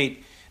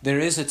 48, there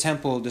is a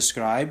temple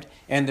described,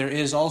 and there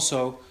is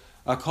also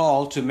a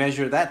call to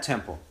measure that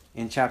temple.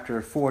 In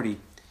chapter 40,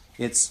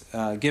 it's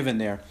given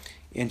there.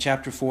 In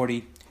chapter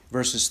 40,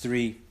 verses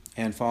 3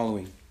 and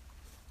following.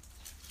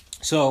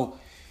 So,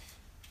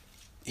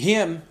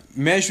 him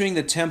measuring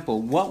the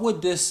temple, what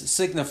would this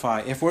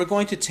signify? If we're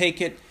going to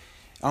take it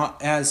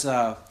as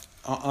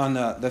on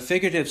the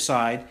figurative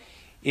side,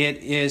 it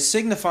is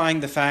signifying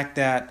the fact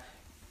that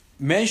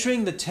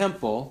measuring the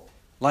temple,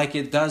 like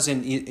it does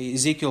in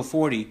Ezekiel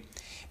 40,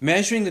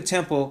 measuring the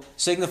temple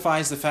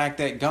signifies the fact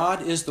that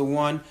God is the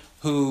one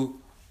who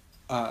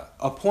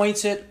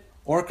appoints it,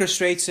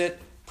 orchestrates it,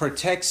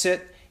 protects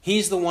it.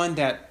 He's the one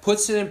that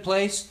puts it in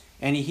place,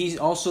 and He's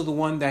also the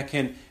one that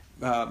can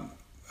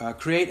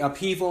create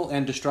upheaval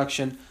and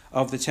destruction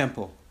of the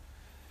temple.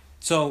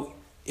 So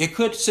it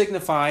could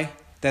signify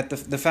that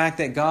the fact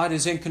that God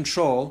is in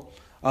control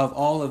of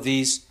all of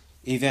these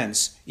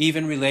events,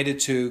 even related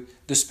to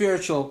the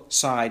spiritual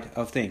side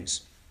of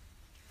things.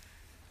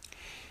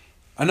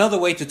 Another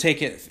way to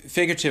take it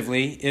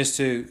figuratively is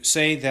to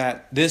say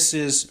that this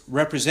is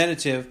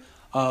representative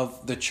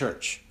of the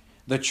church.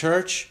 The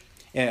church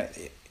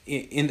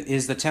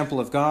is the temple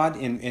of God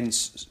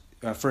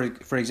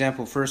for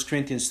example, 1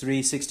 Corinthians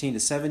 3, 16 to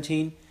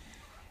 17,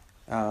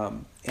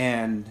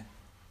 and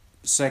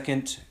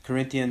 2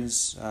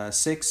 Corinthians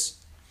 6,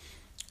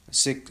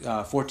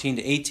 14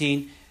 to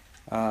 18.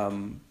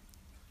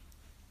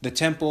 The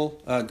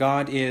temple,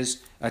 God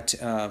is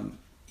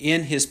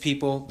in His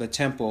people, the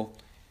temple,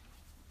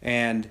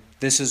 and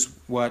this is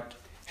what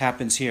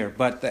happens here.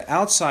 But the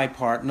outside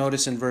part,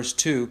 notice in verse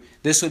 2,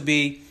 this would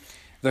be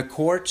the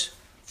court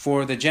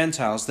for the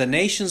Gentiles. The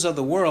nations of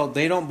the world,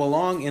 they don't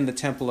belong in the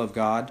temple of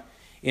God,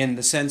 in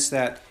the sense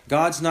that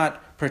God's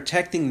not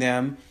protecting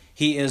them.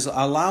 He is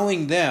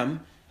allowing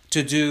them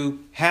to do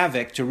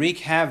havoc, to wreak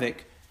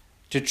havoc,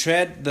 to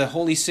tread the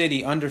holy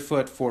city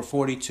underfoot for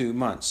 42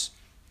 months.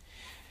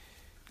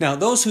 Now,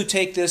 those who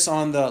take this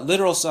on the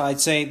literal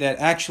side say that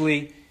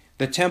actually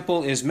the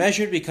temple is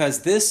measured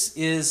because this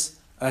is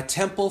a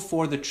temple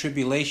for the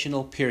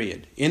tribulational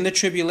period. In the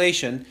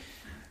tribulation,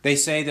 they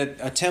say that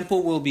a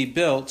temple will be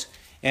built,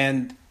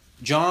 and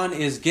John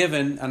is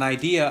given an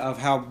idea of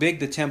how big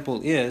the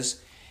temple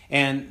is,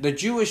 and the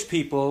Jewish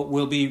people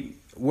will be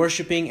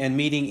worshiping and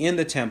meeting in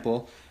the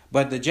temple,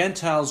 but the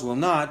Gentiles will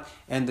not,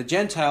 and the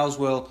Gentiles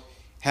will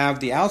have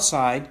the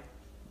outside,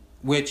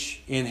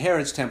 which in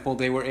Herod's temple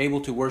they were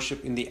able to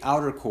worship in the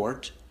outer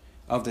court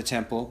of the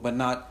temple, but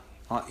not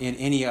in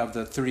any of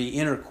the three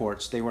inner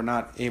courts. They were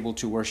not able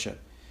to worship.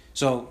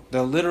 So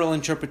the literal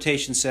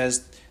interpretation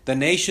says the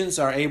nations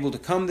are able to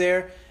come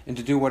there and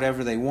to do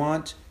whatever they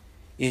want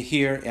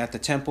here at the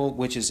temple,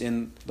 which is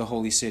in the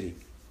holy city.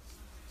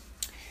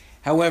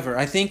 However,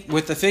 I think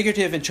with the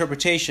figurative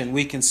interpretation,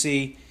 we can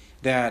see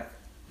that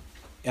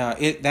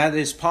that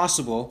is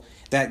possible,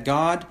 that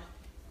God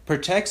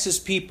protects His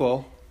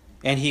people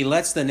and He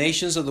lets the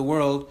nations of the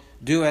world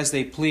do as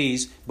they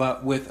please,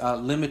 but with a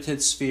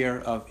limited sphere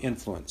of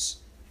influence.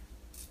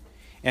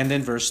 And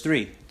then verse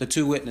 3, the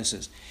two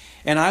witnesses.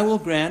 And I will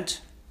grant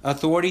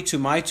authority to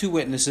my two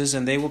witnesses,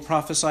 and they will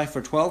prophesy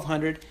for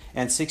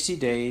 1260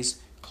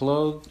 days,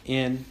 clothed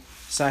in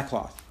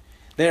sackcloth.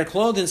 They are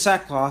clothed in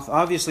sackcloth,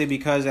 obviously,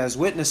 because as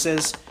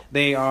witnesses,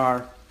 they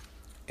are,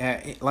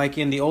 like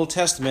in the Old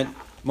Testament,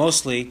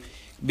 mostly,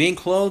 being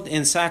clothed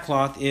in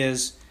sackcloth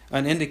is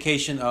an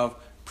indication of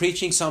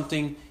preaching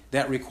something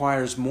that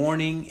requires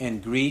mourning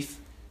and grief,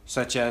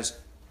 such as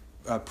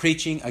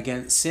preaching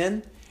against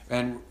sin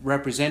and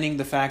representing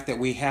the fact that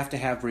we have to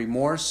have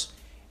remorse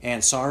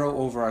and sorrow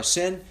over our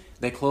sin.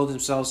 They clothe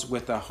themselves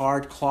with a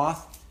hard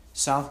cloth,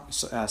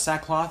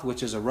 sackcloth,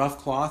 which is a rough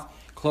cloth,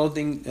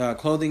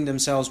 clothing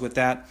themselves with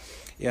that,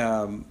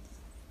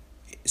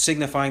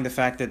 signifying the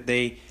fact that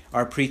they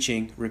are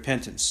preaching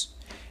repentance.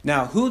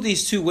 Now, who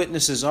these two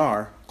witnesses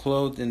are,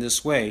 clothed in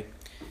this way,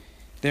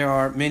 there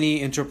are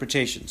many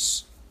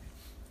interpretations.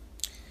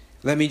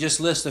 Let me just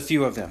list a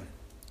few of them.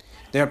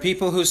 There are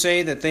people who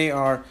say that they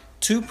are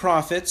two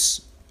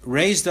prophets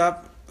raised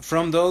up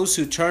from those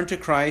who turn to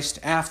Christ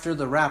after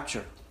the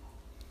rapture.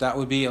 That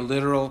would be a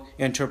literal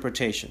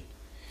interpretation.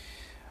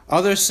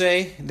 Others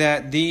say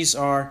that these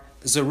are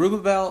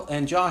Zerubbabel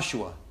and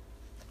Joshua.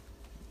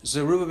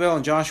 Zerubbabel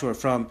and Joshua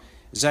from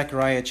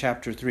Zechariah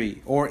chapter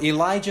 3. Or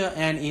Elijah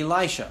and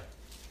Elisha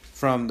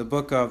from the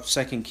book of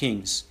 2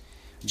 Kings.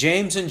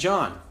 James and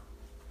John.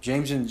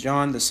 James and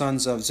John, the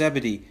sons of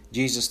Zebedee,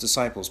 Jesus'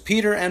 disciples.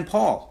 Peter and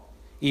Paul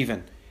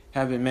even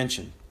have been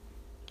mentioned.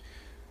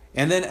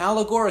 And then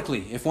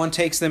allegorically, if one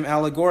takes them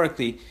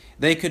allegorically,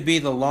 they could be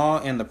the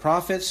law and the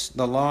prophets,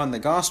 the law and the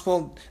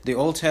gospel, the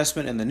Old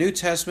Testament and the New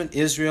Testament,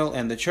 Israel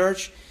and the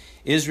church,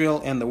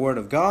 Israel and the Word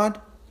of God,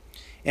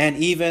 and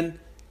even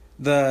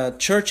the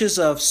churches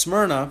of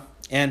Smyrna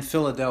and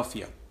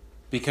Philadelphia,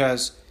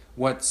 because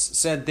what's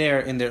said there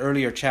in the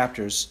earlier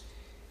chapters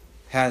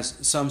has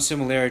some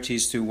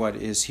similarities to what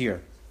is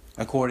here,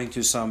 according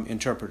to some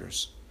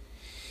interpreters.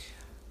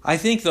 I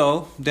think,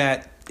 though,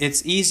 that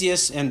it's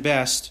easiest and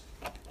best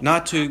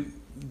not to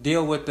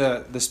deal with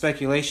the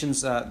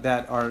speculations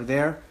that are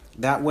there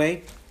that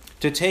way,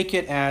 to take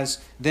it as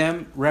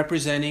them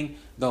representing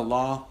the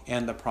law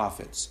and the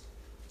prophets.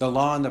 The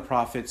law and the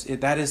prophets,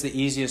 that is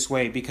the easiest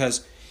way,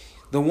 because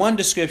the one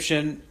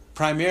description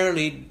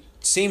primarily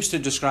seems to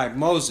describe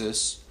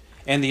Moses,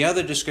 and the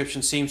other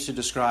description seems to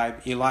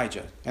describe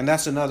Elijah. And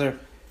that's another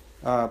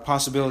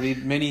possibility.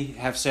 Many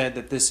have said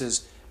that this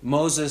is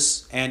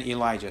Moses and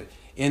Elijah.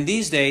 in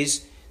these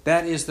days,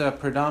 that is the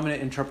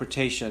predominant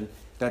interpretation,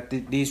 that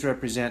these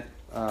represent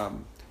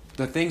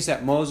the things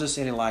that Moses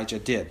and Elijah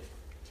did.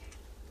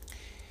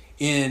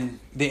 In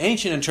the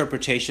ancient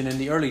interpretation, in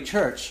the early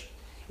church,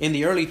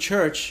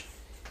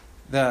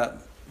 the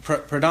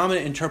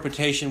predominant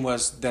interpretation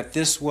was that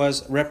this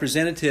was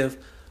representative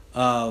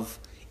of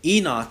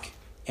Enoch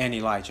and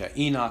Elijah.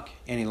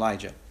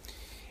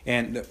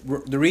 And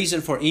the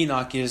reason for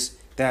Enoch is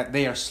that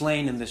they are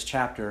slain in this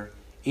chapter.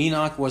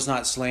 Enoch was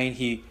not slain.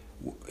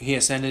 He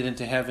ascended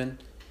into heaven.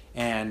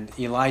 And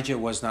Elijah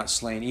was not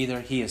slain either.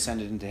 He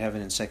ascended into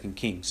heaven in 2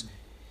 Kings.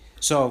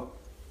 So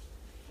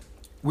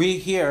we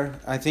here,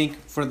 I think,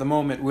 for the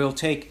moment, will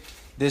take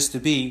this to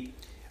be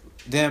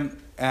them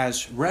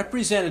as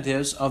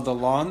representatives of the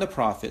law and the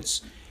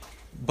prophets.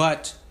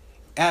 But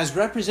as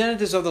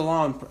representatives of the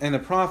law and the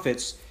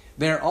prophets,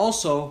 they're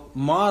also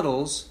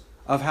models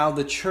of how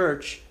the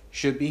church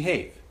should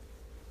behave.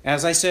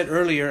 As I said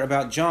earlier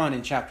about John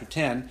in chapter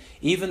 10,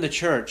 even the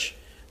church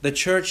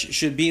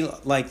should be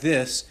like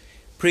this,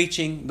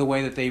 preaching the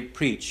way that they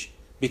preach,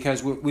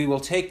 because we will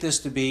take this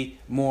to be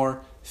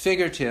more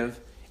figurative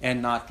and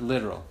not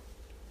literal.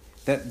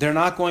 That they're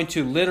not going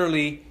to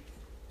literally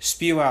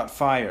spew out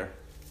fire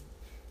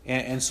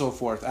and so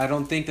forth. I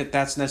don't think that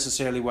that's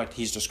necessarily what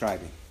he's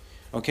describing.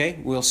 Okay,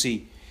 we'll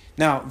see.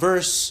 Now,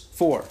 verse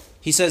 4.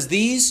 He says,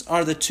 "These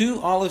are the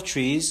 2 olive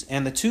trees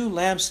and the 2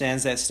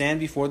 lampstands that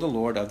stand before the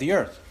Lord of the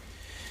earth."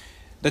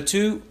 The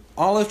 2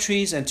 olive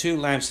trees and 2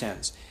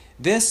 lampstands.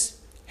 This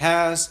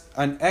has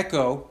an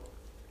echo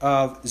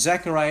of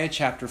Zechariah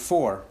chapter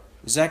 4.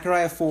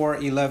 Zechariah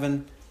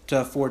 4:11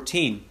 to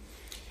 14.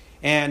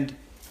 And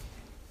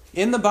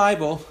in the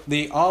Bible,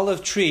 the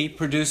olive tree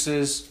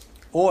produces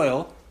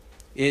oil.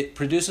 It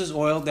produces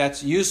oil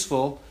that's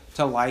useful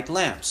to light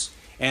lamps.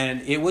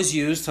 And it was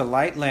used to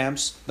light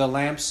lamps, the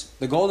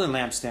golden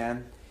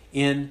lampstand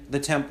in the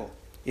temple.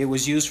 It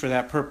was used for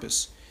that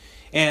purpose.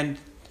 And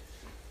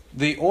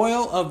the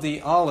oil of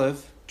the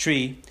olive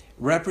tree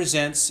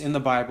represents in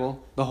the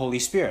Bible the Holy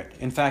Spirit.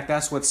 In fact,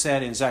 that's what's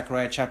said in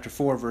Zechariah chapter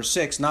 4, verse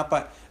 6. Not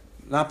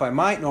by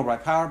might nor by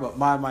power, but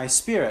by my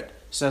Spirit,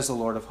 says the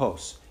Lord of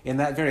hosts. In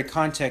that very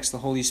context, the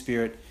Holy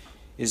Spirit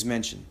is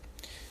mentioned.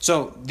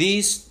 So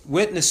these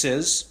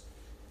witnesses,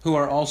 who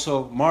are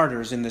also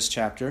martyrs in this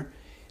chapter,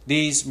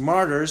 these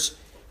martyrs,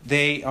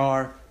 they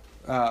are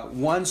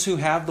ones who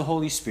have the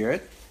Holy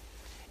Spirit.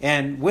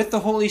 And with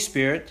the Holy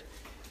Spirit,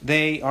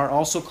 they are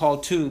also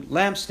called 2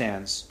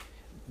 lampstands.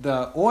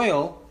 The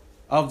oil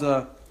of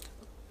the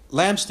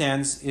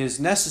lampstands is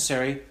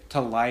necessary to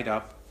light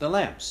up the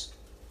lamps,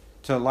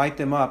 to light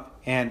them up.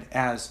 And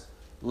as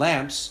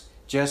lamps,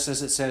 just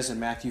as it says in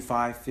Matthew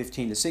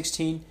 5:15 to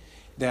 16,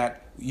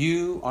 that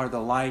you are the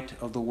light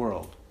of the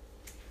world.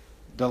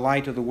 The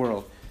light of the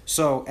world.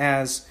 So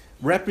as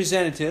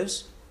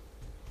representatives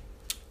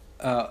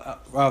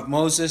of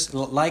Moses,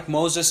 like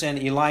Moses and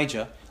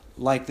Elijah,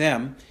 like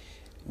them,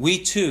 we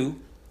too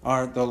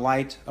are the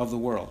light of the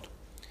world.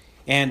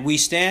 And we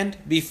stand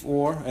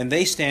before, and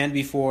they stand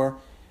before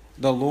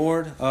the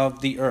Lord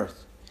of the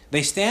earth.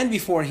 They stand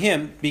before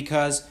Him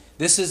because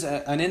this is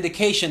an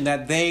indication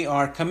that they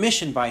are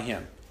commissioned by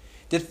Him.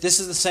 This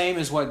is the same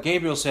as what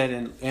Gabriel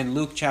said in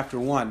Luke chapter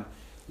 1,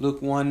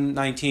 Luke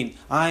 1:19.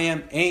 I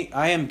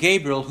am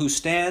Gabriel who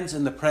stands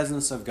in the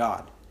presence of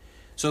God.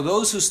 So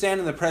those who stand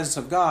in the presence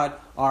of God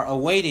are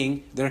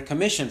awaiting their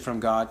commission from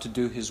God to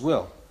do His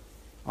will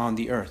on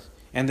the earth.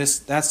 And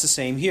that's the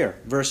same here.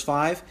 Verse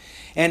 5,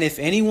 "And if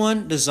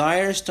anyone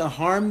desires to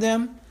harm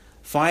them,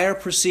 fire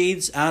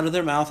proceeds out of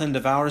their mouth and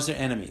devours their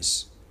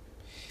enemies."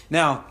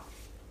 Now,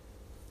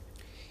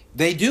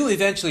 they do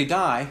eventually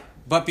die,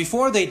 but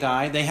before they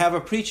die, they have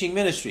a preaching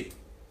ministry.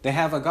 They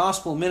have a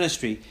gospel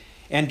ministry.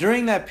 And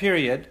during that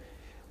period,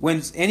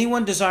 when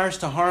anyone desires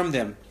to harm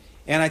them,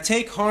 and I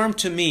take harm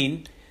to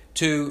mean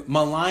to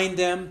malign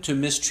them, to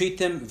mistreat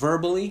them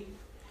verbally,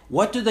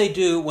 what do they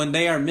do when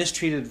they are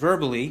mistreated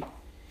verbally?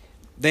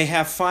 They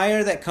have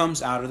fire that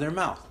comes out of their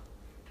mouth.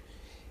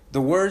 The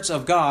words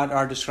of God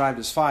are described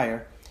as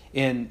fire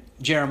in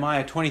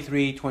Jeremiah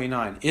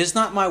 23:29. "Is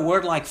not my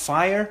word like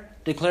fire,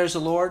 declares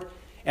the Lord,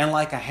 and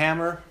like a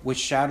hammer which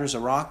shatters a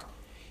rock?"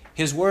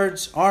 His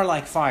words are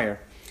like fire.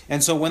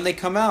 And so when they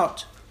come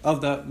out of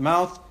the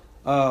mouth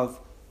of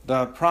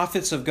the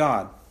prophets of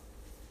God,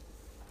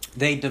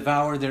 they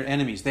devour their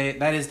enemies.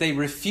 That is, they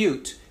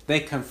refute, they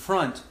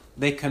confront,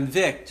 they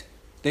convict,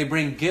 they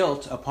bring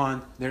guilt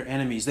upon their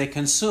enemies. They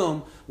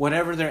consume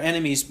whatever their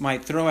enemies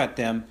might throw at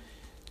them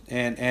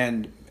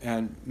and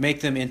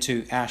make them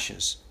into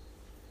ashes.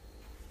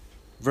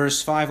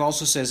 Verse 5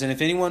 also says, "And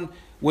if anyone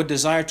would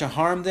desire to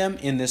harm them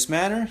in this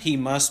manner, he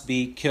must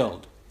be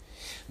killed."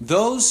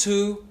 Those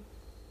who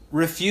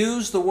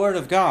refuse the word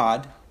of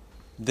God,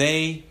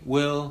 they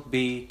will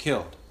be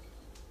killed.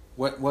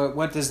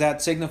 What does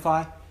that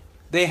signify?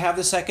 They have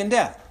the second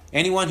death.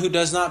 Anyone who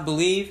does not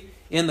believe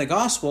in the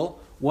gospel,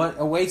 what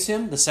awaits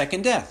him? The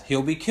second death.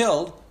 He'll be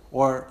killed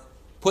or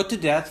put to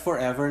death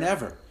forever and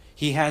ever.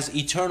 He has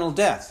eternal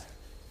death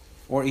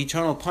or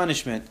eternal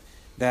punishment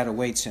that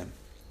awaits him.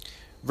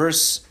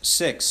 Verse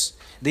 6.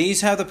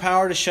 These have the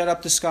power to shut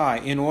up the sky,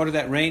 in order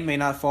that rain may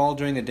not fall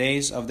during the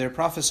days of their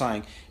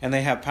prophesying. And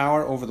they have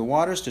power over the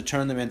waters to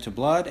turn them into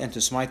blood, and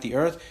to smite the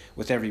earth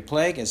with every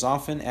plague as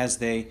often as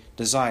they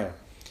desire.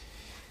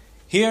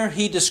 Here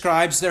he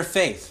describes their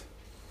faith.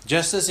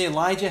 Just as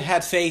Elijah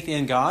had faith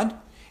in God,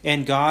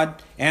 and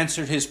God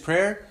answered his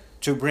prayer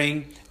to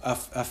bring a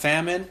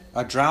famine,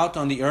 a drought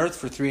on the earth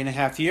for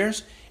 3.5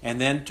 years, and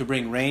then to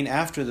bring rain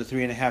after the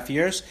 3.5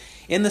 years.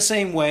 In the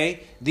same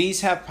way,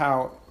 these have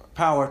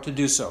power to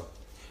do so.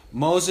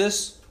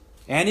 Moses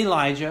and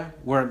Elijah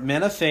were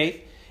men of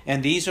faith,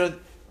 and these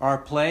are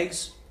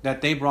plagues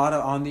that they brought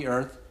on the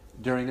earth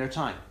during their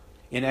time.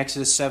 In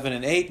Exodus 7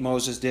 and 8,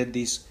 Moses did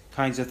these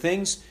kinds of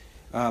things,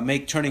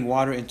 turning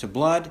water into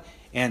blood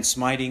and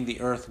smiting the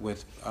earth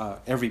with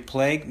every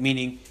plague,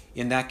 meaning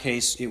in that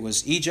case it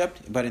was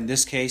Egypt, but in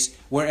this case,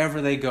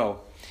 wherever they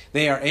go.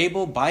 They are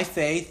able, by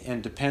faith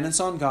and dependence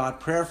on God,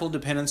 prayerful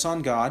dependence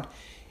on God,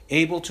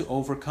 able to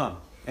overcome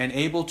and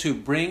able to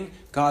bring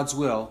God's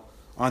will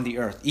on the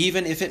earth,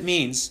 even if it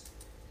means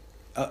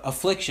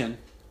affliction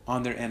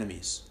on their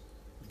enemies,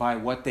 by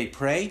what they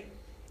pray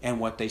and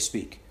what they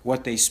speak.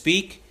 What they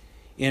speak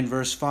in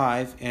verse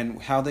 5,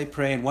 and how they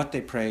pray and what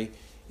they pray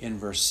in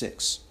verse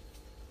 6.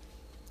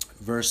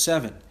 Verse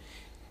 7.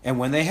 And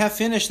when they have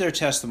finished their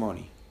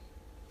testimony,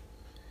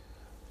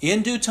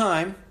 in due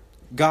time,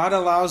 God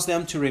allows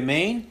them to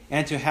remain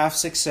and to have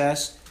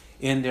success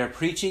in their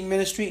preaching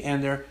ministry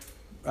and their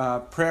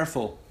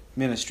prayerful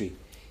ministry.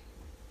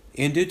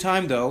 In due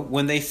time, though,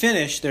 when they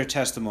finish their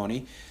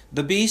testimony,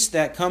 the beast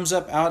that comes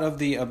up out of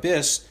the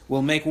abyss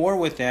will make war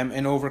with them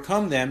and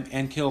overcome them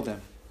and kill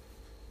them.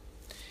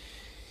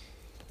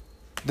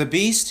 The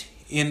beast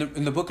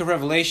in the book of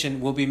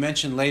Revelation will be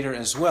mentioned later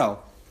as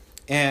well.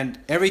 And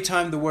every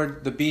time the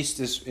word the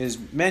beast is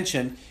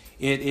mentioned,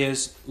 it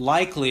is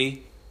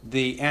likely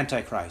the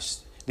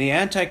Antichrist. The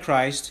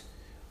Antichrist,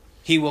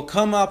 he will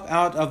come up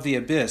out of the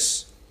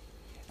abyss.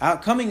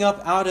 Coming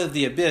up out of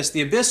the abyss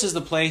is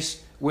the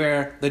place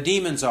where the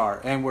demons are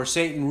and where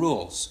Satan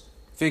rules,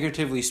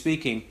 figuratively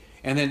speaking,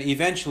 and then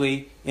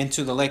eventually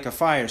into the lake of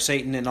fire,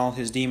 Satan and all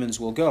his demons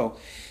will go.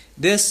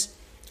 This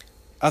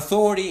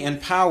authority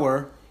and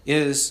power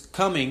is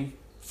coming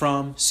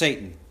from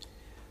Satan.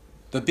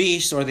 The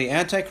beast, or the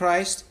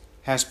Antichrist,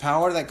 has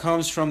power that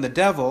comes from the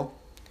devil,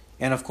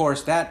 and of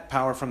course that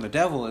power from the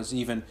devil is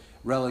even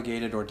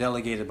relegated or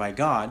delegated by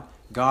God.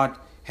 God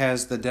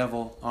has the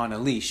devil on a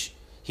leash.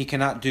 He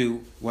cannot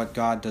do what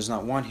God does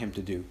not want him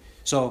to do.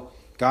 So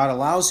God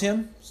allows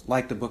him,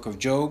 like the book of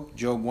Job,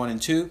 Job 1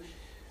 and 2,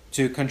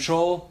 to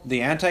control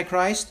the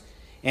Antichrist,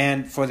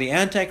 and for the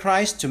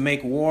Antichrist to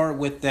make war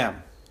with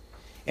them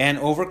and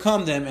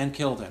overcome them and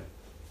kill them.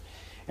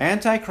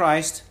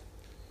 Antichrist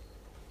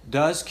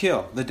does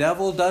kill. The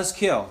devil does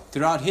kill.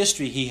 Throughout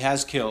history, he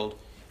has killed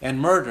and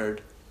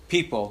murdered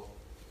people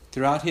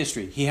throughout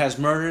history. He has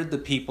murdered the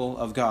people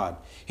of God.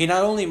 He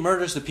not only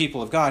murders the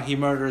people of God, he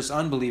murders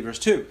unbelievers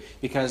too,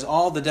 because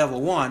all the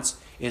devil wants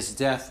is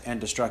death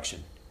and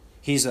destruction.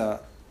 He's a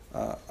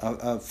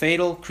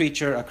fatal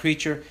creature, a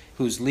creature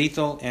who's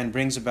lethal and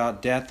brings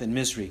about death and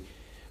misery.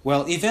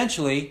 Well,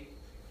 eventually,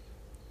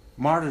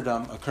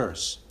 martyrdom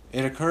occurs.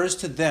 It occurs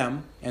to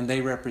them, and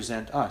they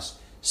represent us.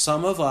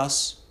 Some of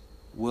us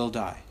will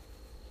die.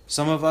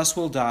 Some of us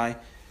will die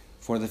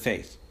for the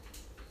faith.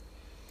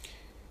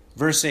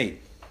 Verse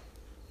 8.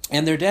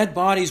 And their dead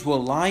bodies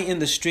will lie in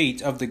the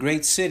street of the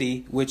great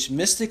city, which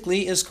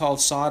mystically is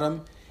called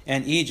Sodom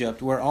and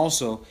Egypt, where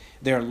also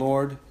their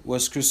Lord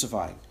was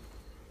crucified.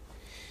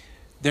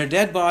 Their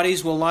dead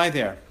bodies will lie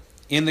there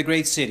in the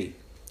great city.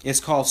 It's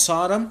called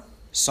Sodom.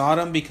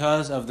 Sodom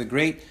because of the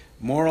great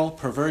moral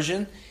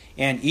perversion,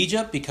 and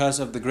Egypt because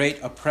of the great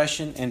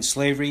oppression and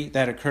slavery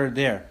that occurred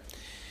there.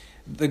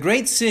 The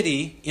great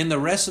city in the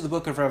rest of the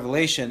book of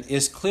Revelation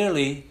is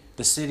clearly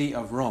the city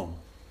of Rome.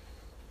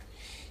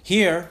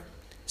 Here,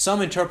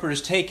 some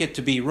interpreters take it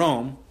to be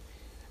Rome.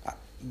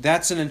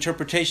 That's an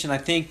interpretation I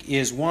think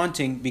is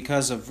wanting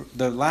because of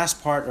the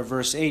last part of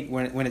verse 8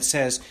 when it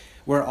says,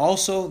 where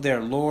also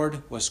their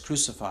Lord was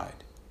crucified.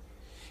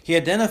 He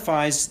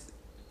identifies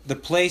the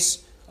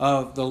place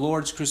of the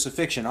Lord's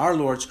crucifixion, our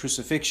Lord's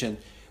crucifixion,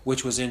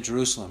 which was in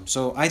Jerusalem.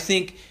 So I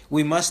think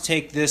we must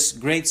take this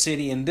great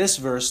city in this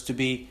verse to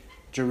be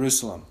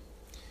Jerusalem.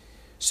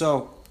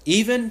 So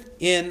even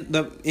in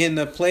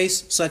the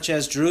place such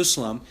as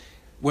Jerusalem,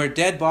 where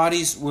dead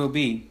bodies will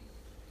be,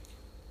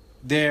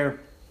 it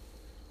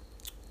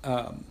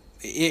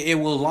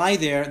will lie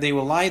there. They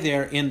will lie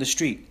there in the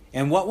street.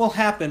 And what will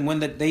happen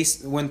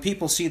when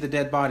people see the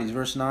dead bodies?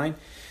 Verse 9.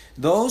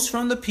 Those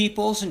from the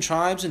peoples and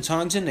tribes and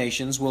tongues and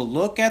nations will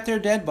look at their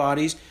dead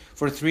bodies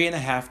for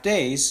 3.5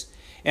 days,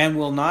 and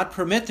will not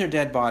permit their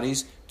dead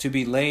bodies to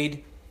be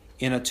laid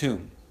in a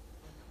tomb.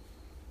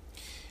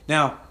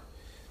 Now,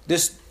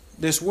 this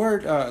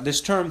word,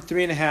 this term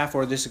 3.5,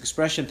 or this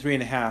expression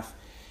 3.5,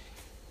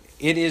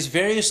 it is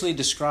variously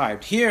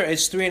described. Here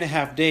it's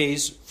 3.5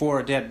 days for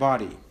a dead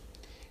body.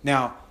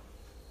 Now,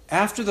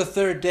 after the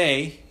third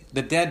day,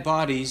 the dead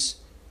bodies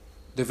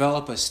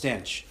develop a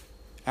stench.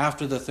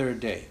 after the third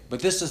day. But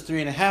this is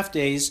 3.5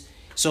 days,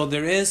 so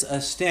there is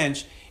a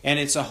stench, and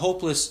it's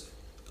apparently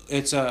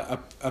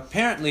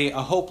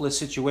a hopeless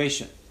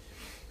situation.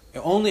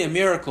 Only a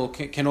miracle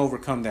can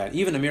overcome that.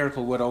 Even a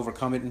miracle would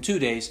overcome it in 2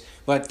 days,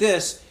 but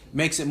this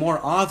makes it more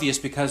obvious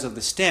because of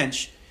the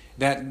stench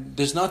that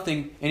there's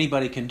nothing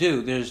anybody can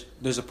do.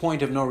 There's a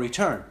point of no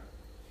return.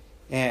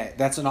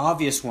 That's an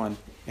obvious one,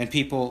 and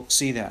people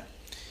see that.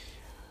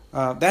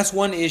 That's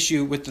one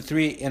issue with the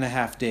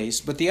 3.5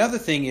 days. But the other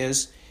thing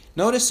is,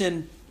 notice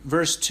in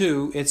verse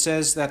 2, it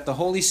says that the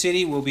holy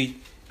city will be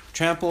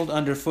trampled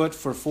underfoot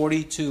for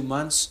 42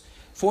 months.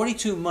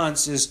 42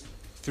 months is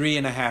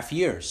 3.5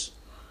 years.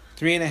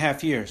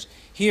 3.5 years.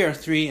 Here,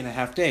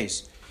 3.5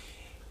 days.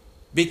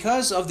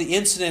 Because of the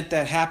incident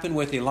that happened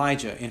with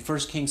Elijah in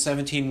 1 Kings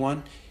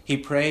 17:1, he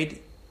prayed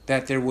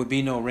that there would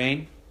be no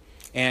rain.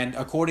 And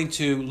according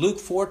to Luke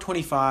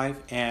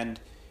 4:25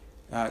 and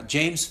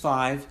James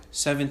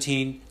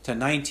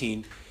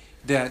 5:17-19,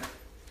 that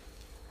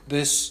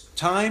this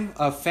time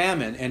of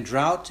famine and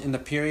drought in the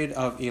period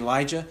of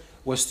Elijah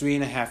was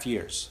 3.5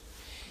 years.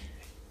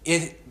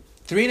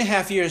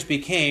 3.5 years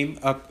became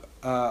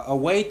a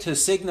way to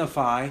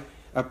signify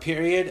a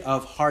period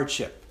of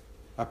hardship,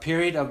 a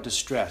period of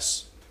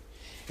distress.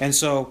 And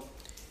so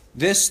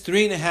this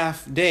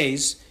 3.5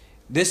 days,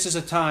 this is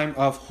a time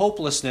of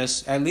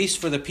hopelessness, at least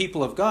for the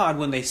people of God,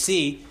 when they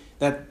see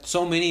that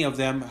so many of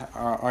them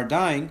are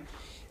dying,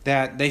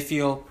 that they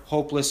feel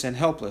hopeless and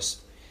helpless.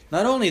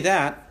 Not only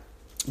that,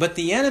 but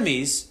the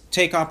enemies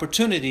take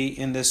opportunity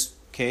in this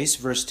case,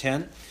 verse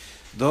 10,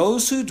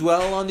 those who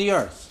dwell on the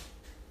earth.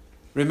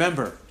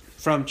 Remember,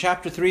 from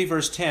chapter 3,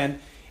 verse 10,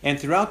 and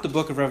throughout the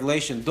book of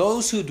Revelation,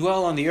 those who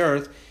dwell on the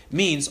earth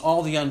means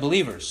all the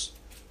unbelievers.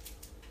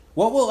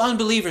 What will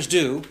unbelievers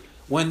do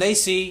when they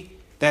see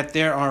that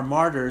there are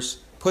martyrs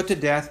put to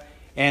death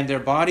and their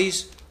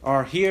bodies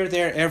are here,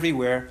 there,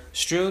 everywhere,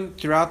 strewn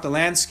throughout the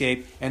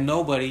landscape, and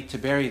nobody to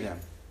bury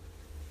them?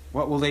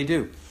 What will they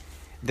do?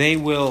 They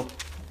will,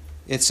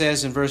 it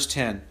says in verse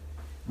 10,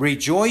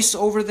 rejoice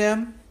over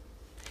them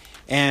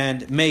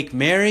and make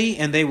merry,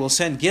 and they will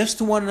send gifts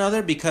to one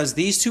another, because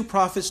these two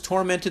prophets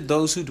tormented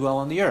those who dwell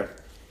on the earth.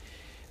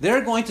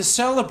 They're going to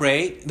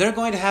celebrate, they're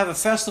going to have a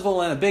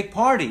festival and a big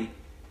party,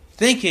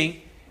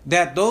 thinking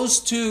that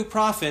those two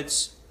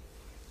prophets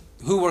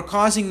who were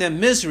causing them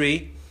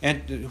misery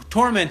and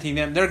tormenting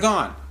them, they're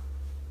gone.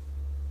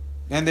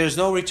 And there's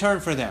no return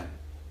for them.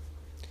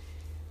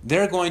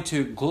 They're going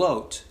to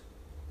gloat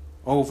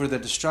over the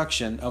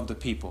destruction of the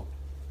people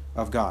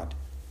of God.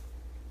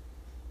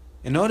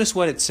 And notice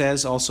what it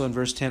says also in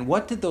verse 10.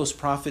 What did those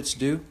prophets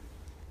do?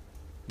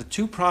 The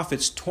two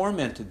prophets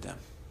tormented them.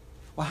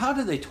 Well, how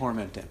did they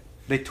torment them?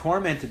 They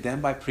tormented them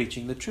by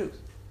preaching the truth.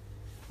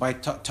 By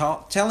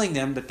telling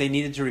them that they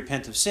needed to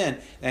repent of sin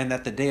and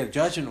that the day of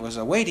judgment was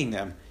awaiting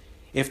them.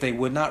 If they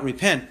would not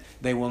repent,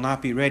 they will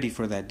not be ready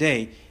for that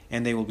day,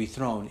 and they will be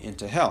thrown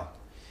into hell.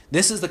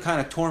 This is the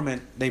kind of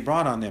torment they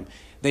brought on them.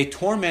 They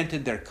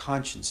tormented their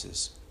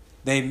consciences.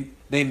 They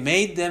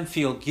made them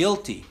feel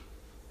guilty,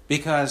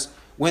 because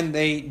when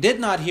they did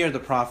not hear the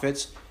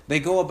prophets,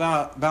 they go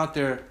about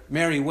their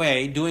merry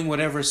way, doing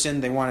whatever sin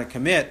they want to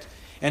commit,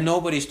 and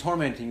nobody's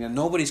tormenting them,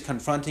 nobody's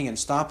confronting and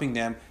stopping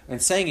them and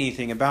saying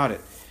anything about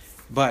it.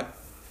 But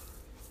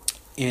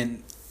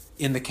in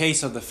the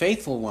case of the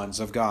faithful ones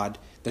of God,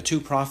 the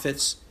two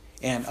prophets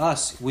and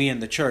us, we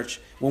in the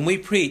church, when we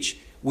preach,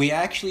 we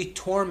actually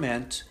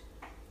torment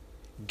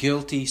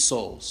guilty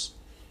souls.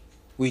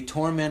 We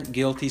torment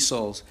guilty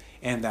souls,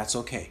 and that's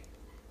okay.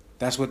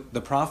 That's what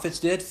the prophets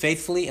did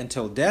faithfully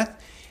until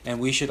death, and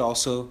we should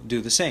also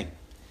do the same.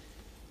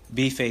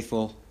 Be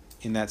faithful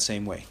in that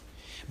same way.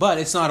 But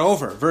it's not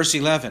over. Verse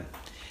 11.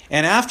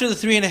 And after the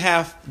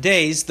 3.5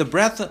 days, the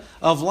breath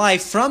of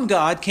life from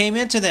God came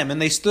into them, and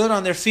they stood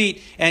on their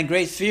feet, and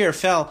great fear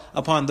fell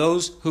upon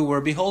those who were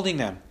beholding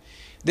them.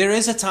 There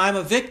is a time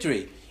of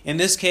victory, in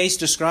this case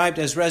described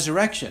as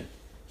resurrection.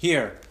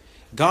 Here,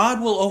 God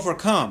will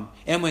overcome,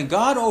 and when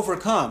God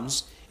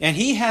overcomes, and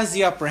He has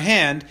the upper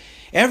hand,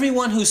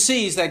 everyone who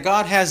sees that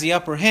God has the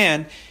upper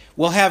hand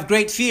will have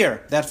great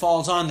fear that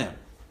falls on them.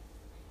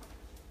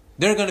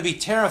 They're going to be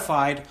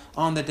terrified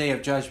on the day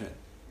of judgment.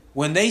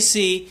 When they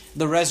see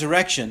the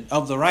resurrection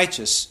of the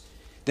righteous,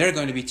 they're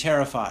going to be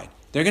terrified.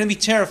 They're going to be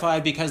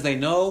terrified because they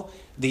know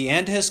the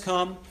end has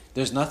come.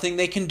 There's nothing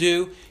they can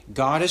do.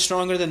 God is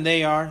stronger than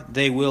they are.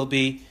 They will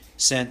be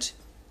sent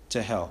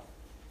to hell.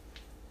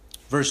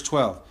 Verse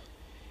 12.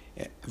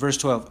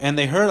 And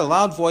they heard a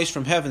loud voice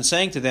from heaven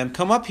saying to them,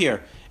 come up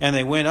here. And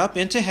they went up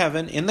into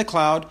heaven in the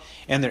cloud,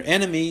 and their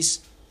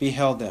enemies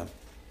beheld them.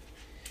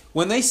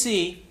 When they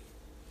see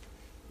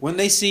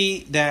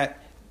that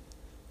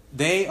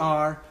they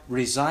are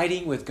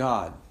residing with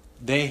God,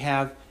 they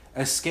have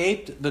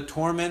escaped the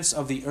torments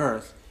of the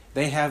earth,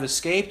 they have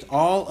escaped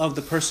all of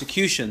the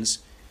persecutions,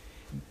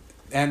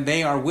 and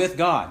they are with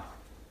God,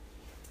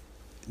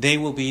 they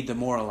will be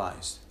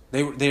demoralized.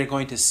 They are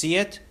going to see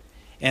it,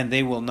 and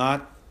they will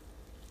not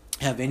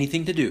have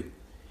anything to do.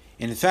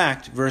 In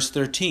fact, verse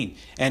 13,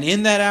 and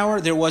in that hour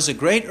there was a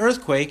great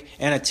earthquake,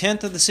 and a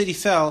tenth of the city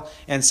fell,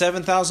 and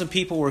 7,000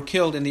 people were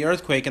killed in the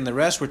earthquake, and the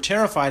rest were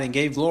terrified and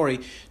gave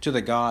glory to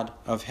the God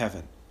of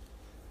heaven.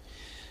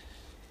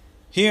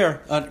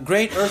 Here,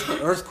 great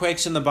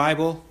earthquakes in the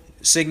Bible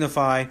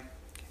signify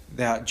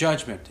the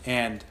judgment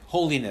and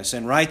holiness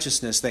and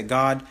righteousness that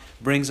God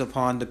brings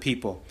upon the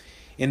people.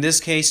 In this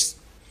case,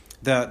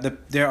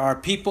 there are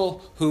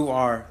people who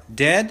are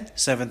dead,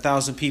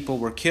 7,000 people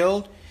were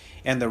killed,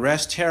 and the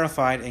rest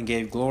terrified and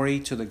gave glory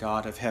to the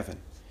God of heaven.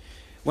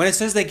 When it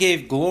says they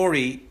gave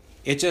glory,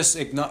 it's just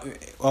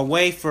a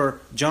way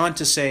for John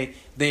to say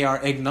they are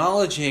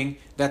acknowledging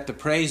that the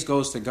praise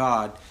goes to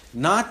God,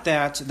 not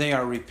that they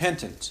are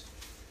repentant.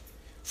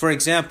 For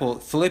example,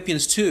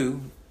 Philippians 2,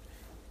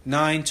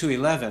 9 to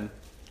 11,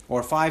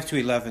 or 5 to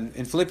 11,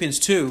 in Philippians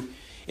 2,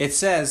 it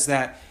says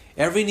that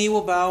every knee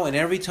will bow and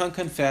every tongue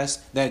confess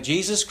that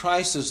Jesus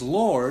Christ is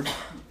Lord,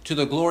 to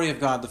the glory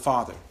of God the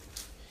Father.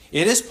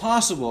 It is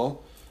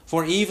possible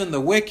for even the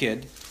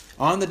wicked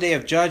on the day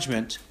of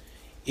judgment,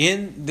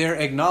 in their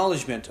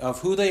acknowledgement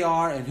of who they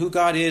are and who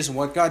God is and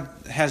what God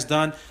has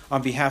done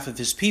on behalf of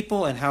His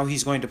people and how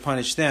He's going to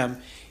punish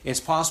them, it's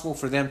possible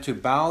for them to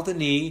bow the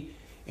knee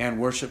and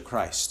worship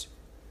Christ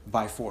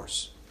by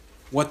force.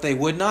 What they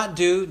would not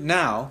do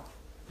now,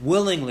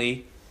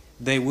 willingly,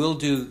 they will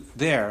do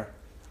there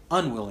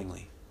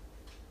unwillingly.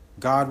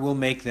 God will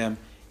make them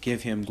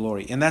give Him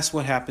glory. And that's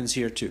what happens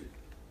here too.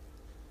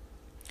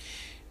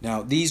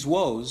 Now, these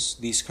woes,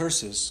 these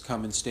curses,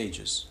 come in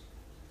stages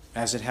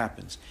as it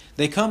happens.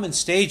 They come in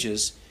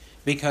stages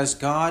because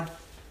God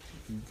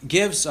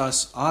gives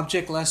us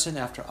object lesson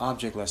after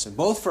object lesson,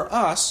 both for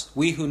us,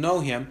 we who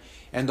know Him,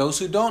 and those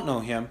who don't know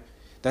Him,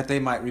 that they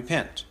might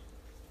repent.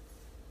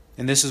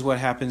 And this is what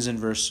happens in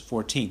verse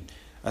 14.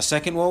 A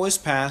second woe is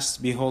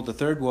past, behold, the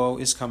third woe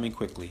is coming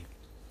quickly.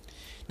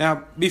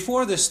 Now,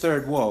 before this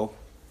third woe,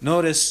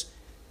 notice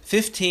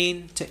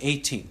 15 to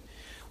 18.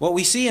 What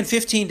we see in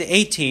 15 to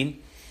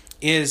 18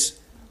 is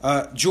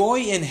joy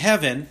in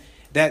heaven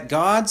that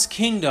God's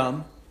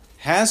kingdom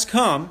has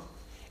come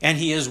and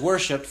He is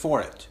worshipped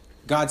for it.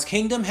 God's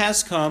kingdom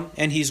has come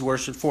and He's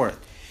worshipped for it.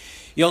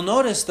 You'll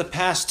notice the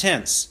past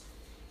tense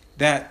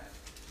that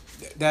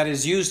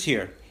is used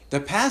here.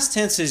 The past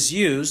tense is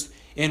used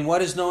in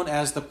what is known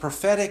as the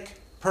prophetic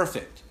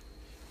perfect.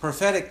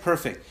 Prophetic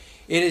perfect.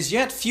 It is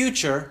yet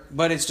future,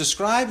 but it's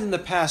described in the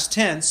past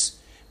tense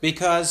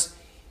because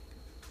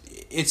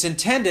it's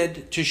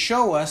intended to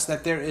show us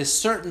that there is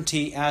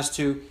certainty as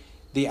to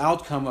the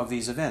outcome of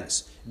these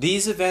events.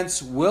 These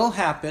events will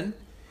happen,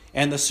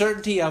 and the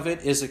certainty of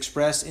it is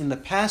expressed in the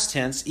past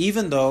tense,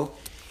 even though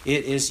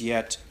it is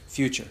yet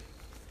future.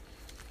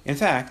 In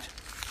fact,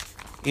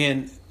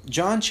 in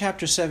John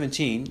chapter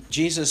 17,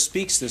 Jesus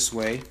speaks this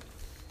way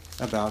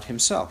about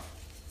Himself.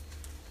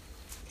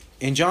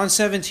 In John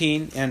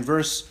 17 and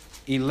verse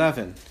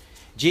 11,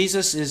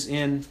 Jesus is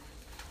in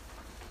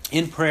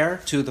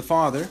prayer to the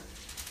Father,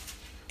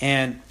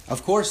 and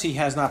of course He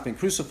has not been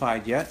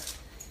crucified yet.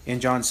 In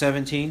John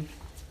 17,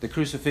 the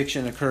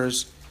crucifixion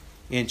occurs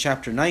in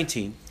chapter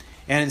 19.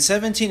 And in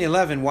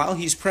 17:11, while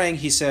He's praying,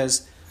 He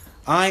says,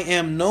 I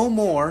am no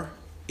more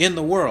in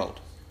the world,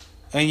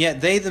 and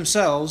yet they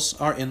themselves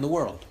are in the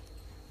world.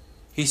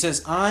 He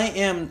says, I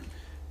am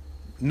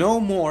no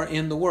more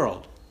in the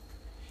world.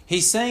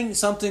 He's saying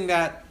something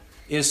that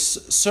is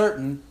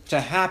certain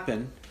to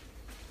happen,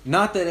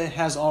 not that it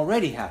has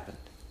already happened.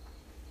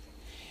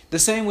 The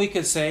same we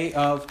could say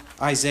of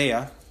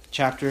Isaiah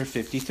chapter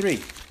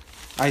 53.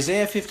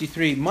 Isaiah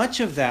 53, much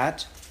of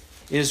that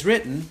is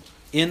written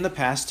in the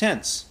past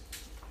tense.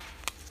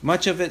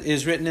 Much of it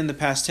is written in the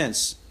past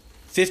tense.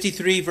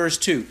 53 verse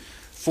 2.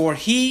 For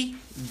he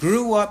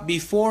grew up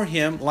before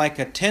Him like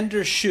a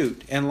tender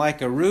shoot and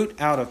like a root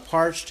out of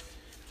parched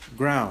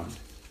ground.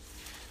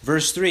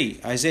 Verse 3,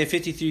 Isaiah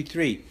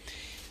 53:3.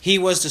 He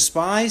was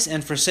despised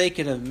and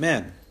forsaken of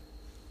men.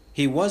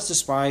 He was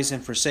despised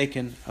and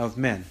forsaken of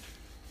men.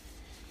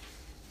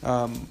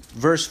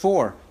 Verse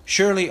 4,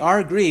 surely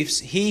our griefs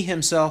He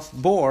Himself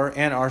bore,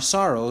 and our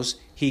sorrows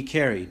He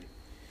carried.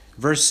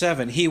 Verse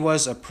 7, He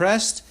was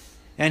oppressed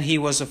and He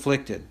was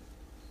afflicted.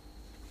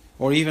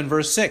 Or even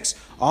verse 6,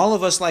 all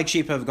of us like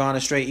sheep have gone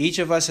astray, each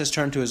of us has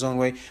turned to his own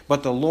way,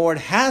 but the Lord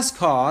has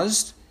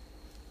caused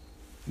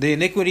the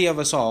iniquity of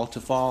us all to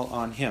fall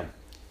on Him.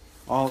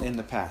 All in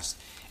the past.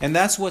 And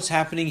that's what's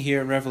happening here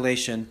in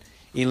Revelation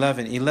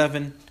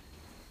 11,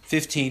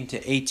 15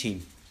 to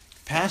 18.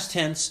 Past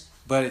tense,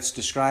 but it's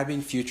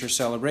describing future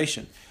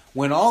celebration.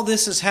 When all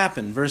this has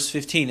happened, verse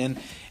 15,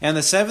 and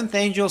the seventh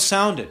angel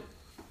sounded,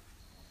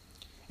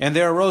 and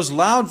there arose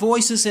loud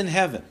voices in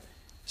heaven,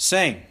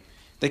 saying,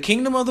 the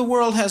kingdom of the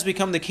world has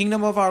become the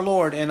kingdom of our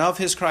Lord and of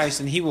His Christ,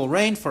 and He will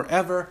reign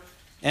forever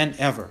and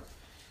ever.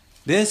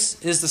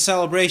 This is the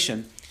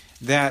celebration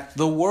that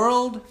the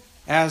world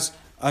as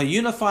a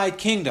unified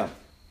kingdom,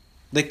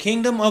 the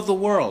kingdom of the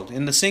world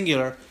in the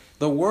singular,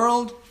 the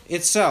world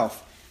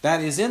itself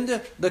that is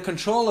in the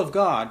control of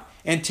God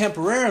and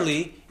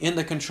temporarily in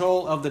the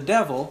control of the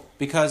devil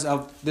because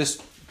of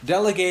this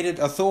delegated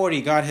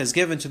authority God has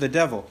given to the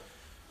devil,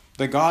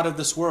 the god of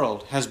this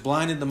world, has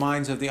blinded the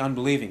minds of the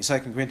unbelieving.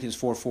 2 Corinthians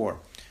 4:4.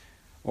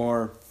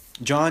 Or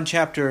John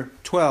chapter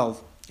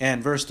 12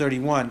 and verse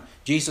 31,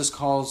 Jesus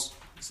calls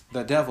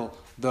the devil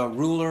the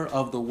ruler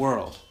of the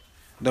world.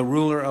 The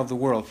ruler of the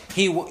world.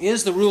 He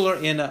is the ruler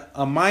in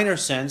a minor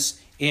sense,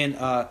 in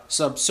a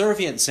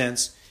subservient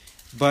sense,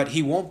 but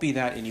he won't be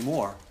that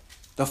anymore.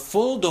 The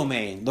full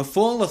domain, the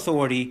full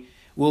authority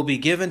will be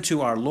given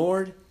to our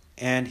Lord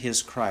and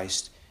His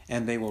Christ,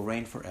 and they will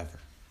reign forever.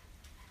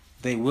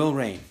 They will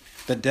reign.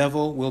 The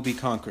devil will be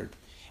conquered.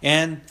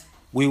 And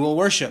we will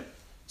worship.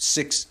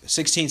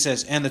 16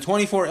 says, and the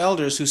 24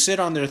 elders who sit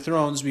on their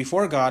thrones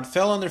before God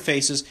fell on their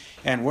faces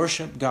and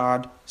worshiped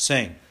God,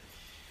 saying,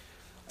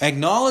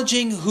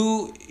 acknowledging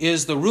who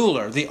is the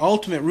ruler, the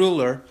ultimate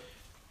ruler,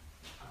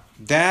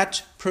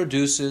 that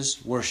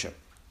produces worship.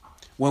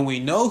 When we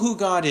know who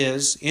God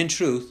is in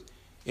truth,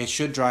 it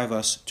should drive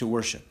us to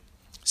worship.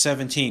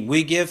 17,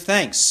 we give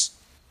thanks,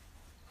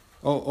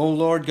 O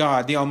Lord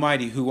God, the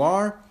Almighty, who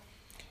are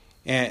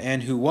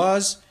and who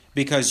was,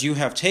 because you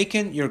have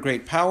taken your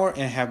great power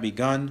and have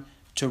begun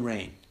to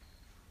reign.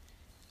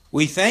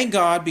 We thank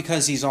God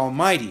because He's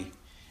almighty.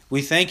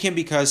 We thank Him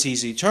because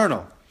He's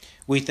eternal.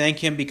 We thank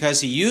Him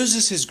because He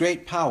uses His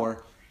great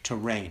power to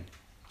reign,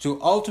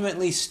 to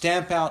ultimately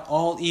stamp out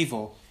all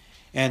evil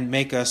and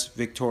make us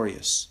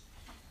victorious.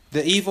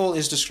 The evil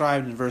is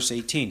described in verse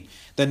 18.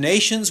 The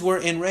nations were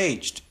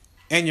enraged,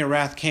 and your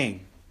wrath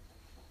came.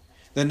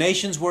 The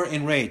nations were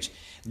enraged.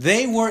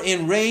 They were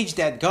enraged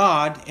at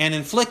God and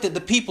inflicted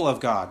the people of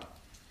God.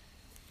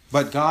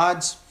 But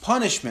God's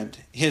punishment,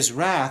 His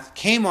wrath,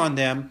 came on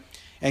them,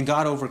 and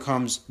God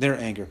overcomes their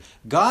anger.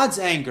 God's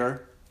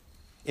anger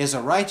is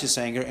a righteous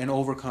anger and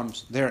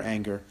overcomes their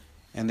anger,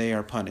 and they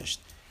are punished.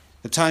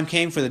 The time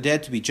came for the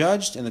dead to be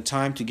judged, and the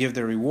time to give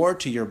their reward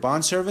to your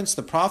bondservants,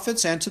 the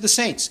prophets, and to the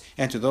saints,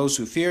 and to those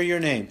who fear your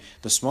name,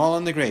 the small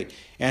and the great,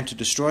 and to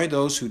destroy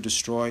those who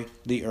destroy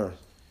the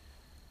earth.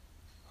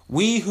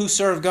 We who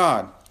serve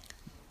God,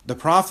 the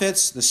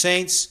prophets, the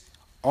saints,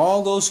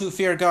 all those who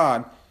fear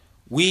God,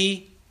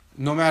 we,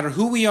 no matter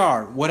who we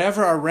are,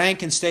 whatever our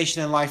rank and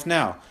station in life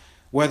now,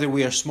 whether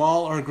we are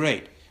small or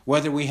great,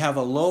 whether we have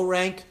a low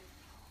rank,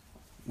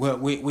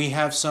 we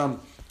have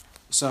some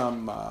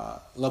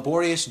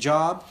laborious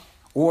job,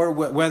 or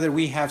whether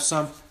we have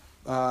some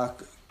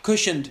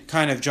cushioned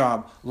kind of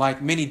job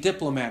like many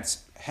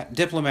diplomats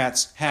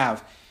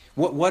have,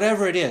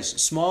 whatever it is,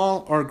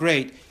 small or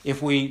great,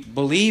 if we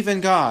believe in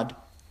God,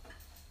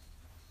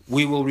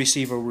 we will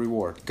receive a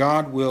reward.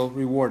 God will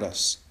reward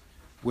us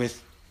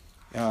with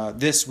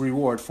this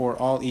reward for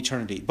all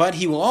eternity. But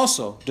He will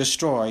also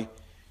destroy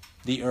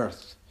the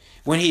earth.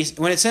 When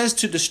it says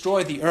to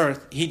destroy the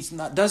earth, He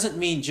doesn't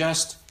mean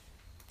just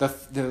the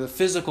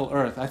physical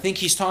earth. I think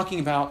He's talking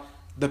about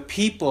the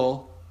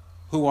people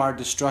who are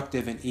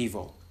destructive and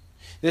evil.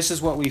 This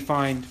is what we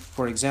find,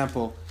 for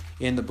example,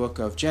 in the book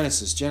of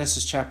Genesis.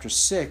 Genesis chapter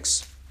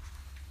 6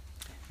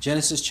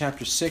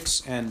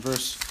 and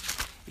verse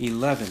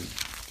 11.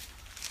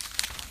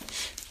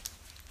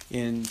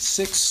 In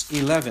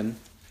 6:11,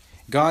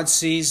 God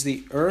sees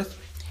the earth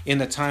in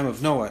the time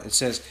of Noah. It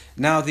says,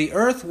 now the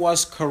earth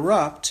was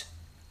corrupt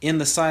in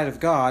the sight of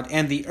God,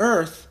 and the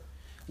earth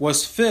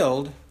was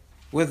filled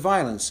with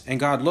violence. And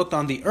God looked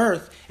on the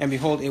earth, and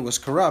behold, it was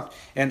corrupt,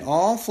 and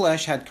all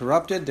flesh had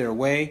corrupted their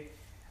way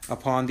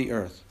upon the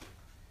earth.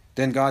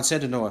 Then God said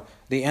to Noah,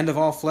 the end of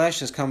all flesh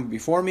has come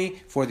before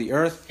me, for the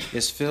earth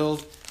is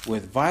filled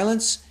with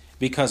violence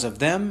because of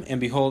them, and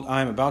behold,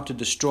 I am about to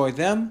destroy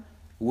them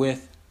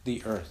with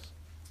the earth.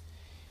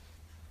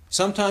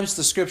 Sometimes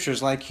the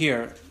scriptures, like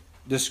here,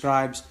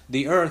 describes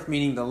the earth,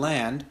 meaning the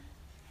land,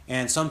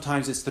 and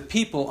sometimes it's the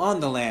people on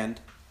the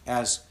land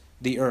as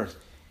the earth.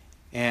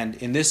 And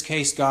in this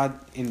case, God,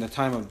 in the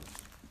time of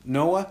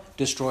Noah,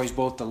 destroys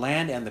both the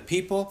land and the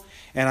people,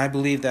 and I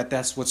believe that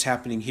that's what's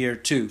happening here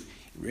too.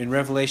 In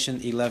Revelation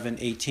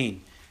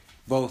 11:18,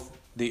 both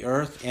the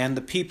earth and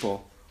the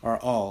people are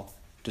all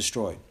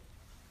destroyed.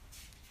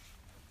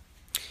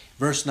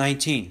 Verse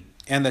 19,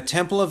 and the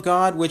temple of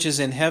God which is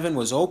in heaven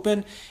was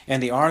open,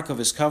 and the ark of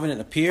His covenant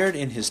appeared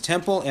in His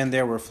temple, and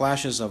there were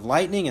flashes of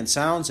lightning and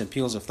sounds and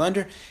peals of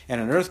thunder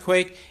and an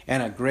earthquake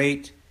and a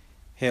great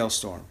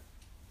hailstorm.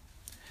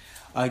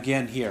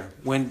 Again here,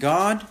 when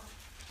God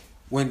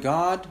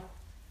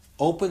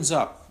opens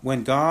up,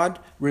 when God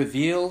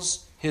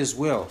reveals His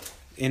will,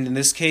 in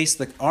this case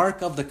the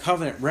Ark of the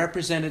Covenant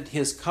represented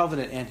His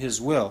covenant and His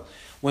will.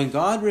 When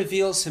God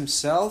reveals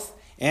Himself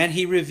and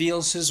He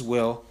reveals His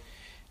will,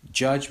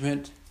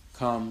 judgment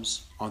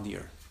comes on the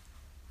earth.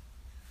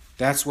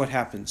 That's what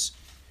happens.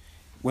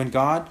 When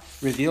God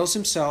reveals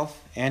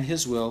Himself and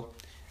His will,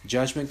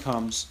 judgment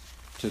comes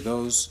to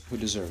those who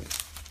deserve it.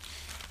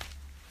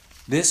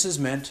 This is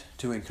meant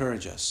to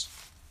encourage us.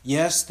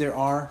 Yes, there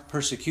are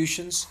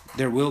persecutions.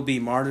 There will be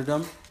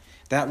martyrdom.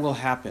 That will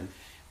happen.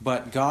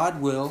 But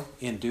God will,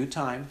 in due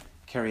time,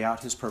 carry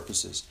out His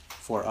purposes.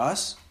 For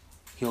us,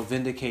 He'll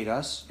vindicate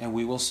us, and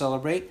we will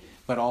celebrate.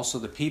 But also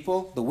the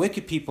people, the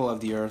wicked people of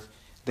the earth,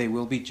 they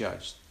will be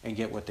judged. and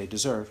get what they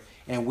deserve.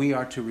 And we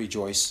are to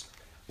rejoice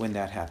when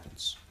that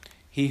happens.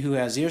 He who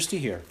has ears to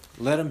hear,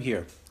 let him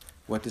hear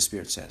what the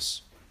Spirit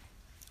says.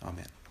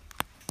 Amen.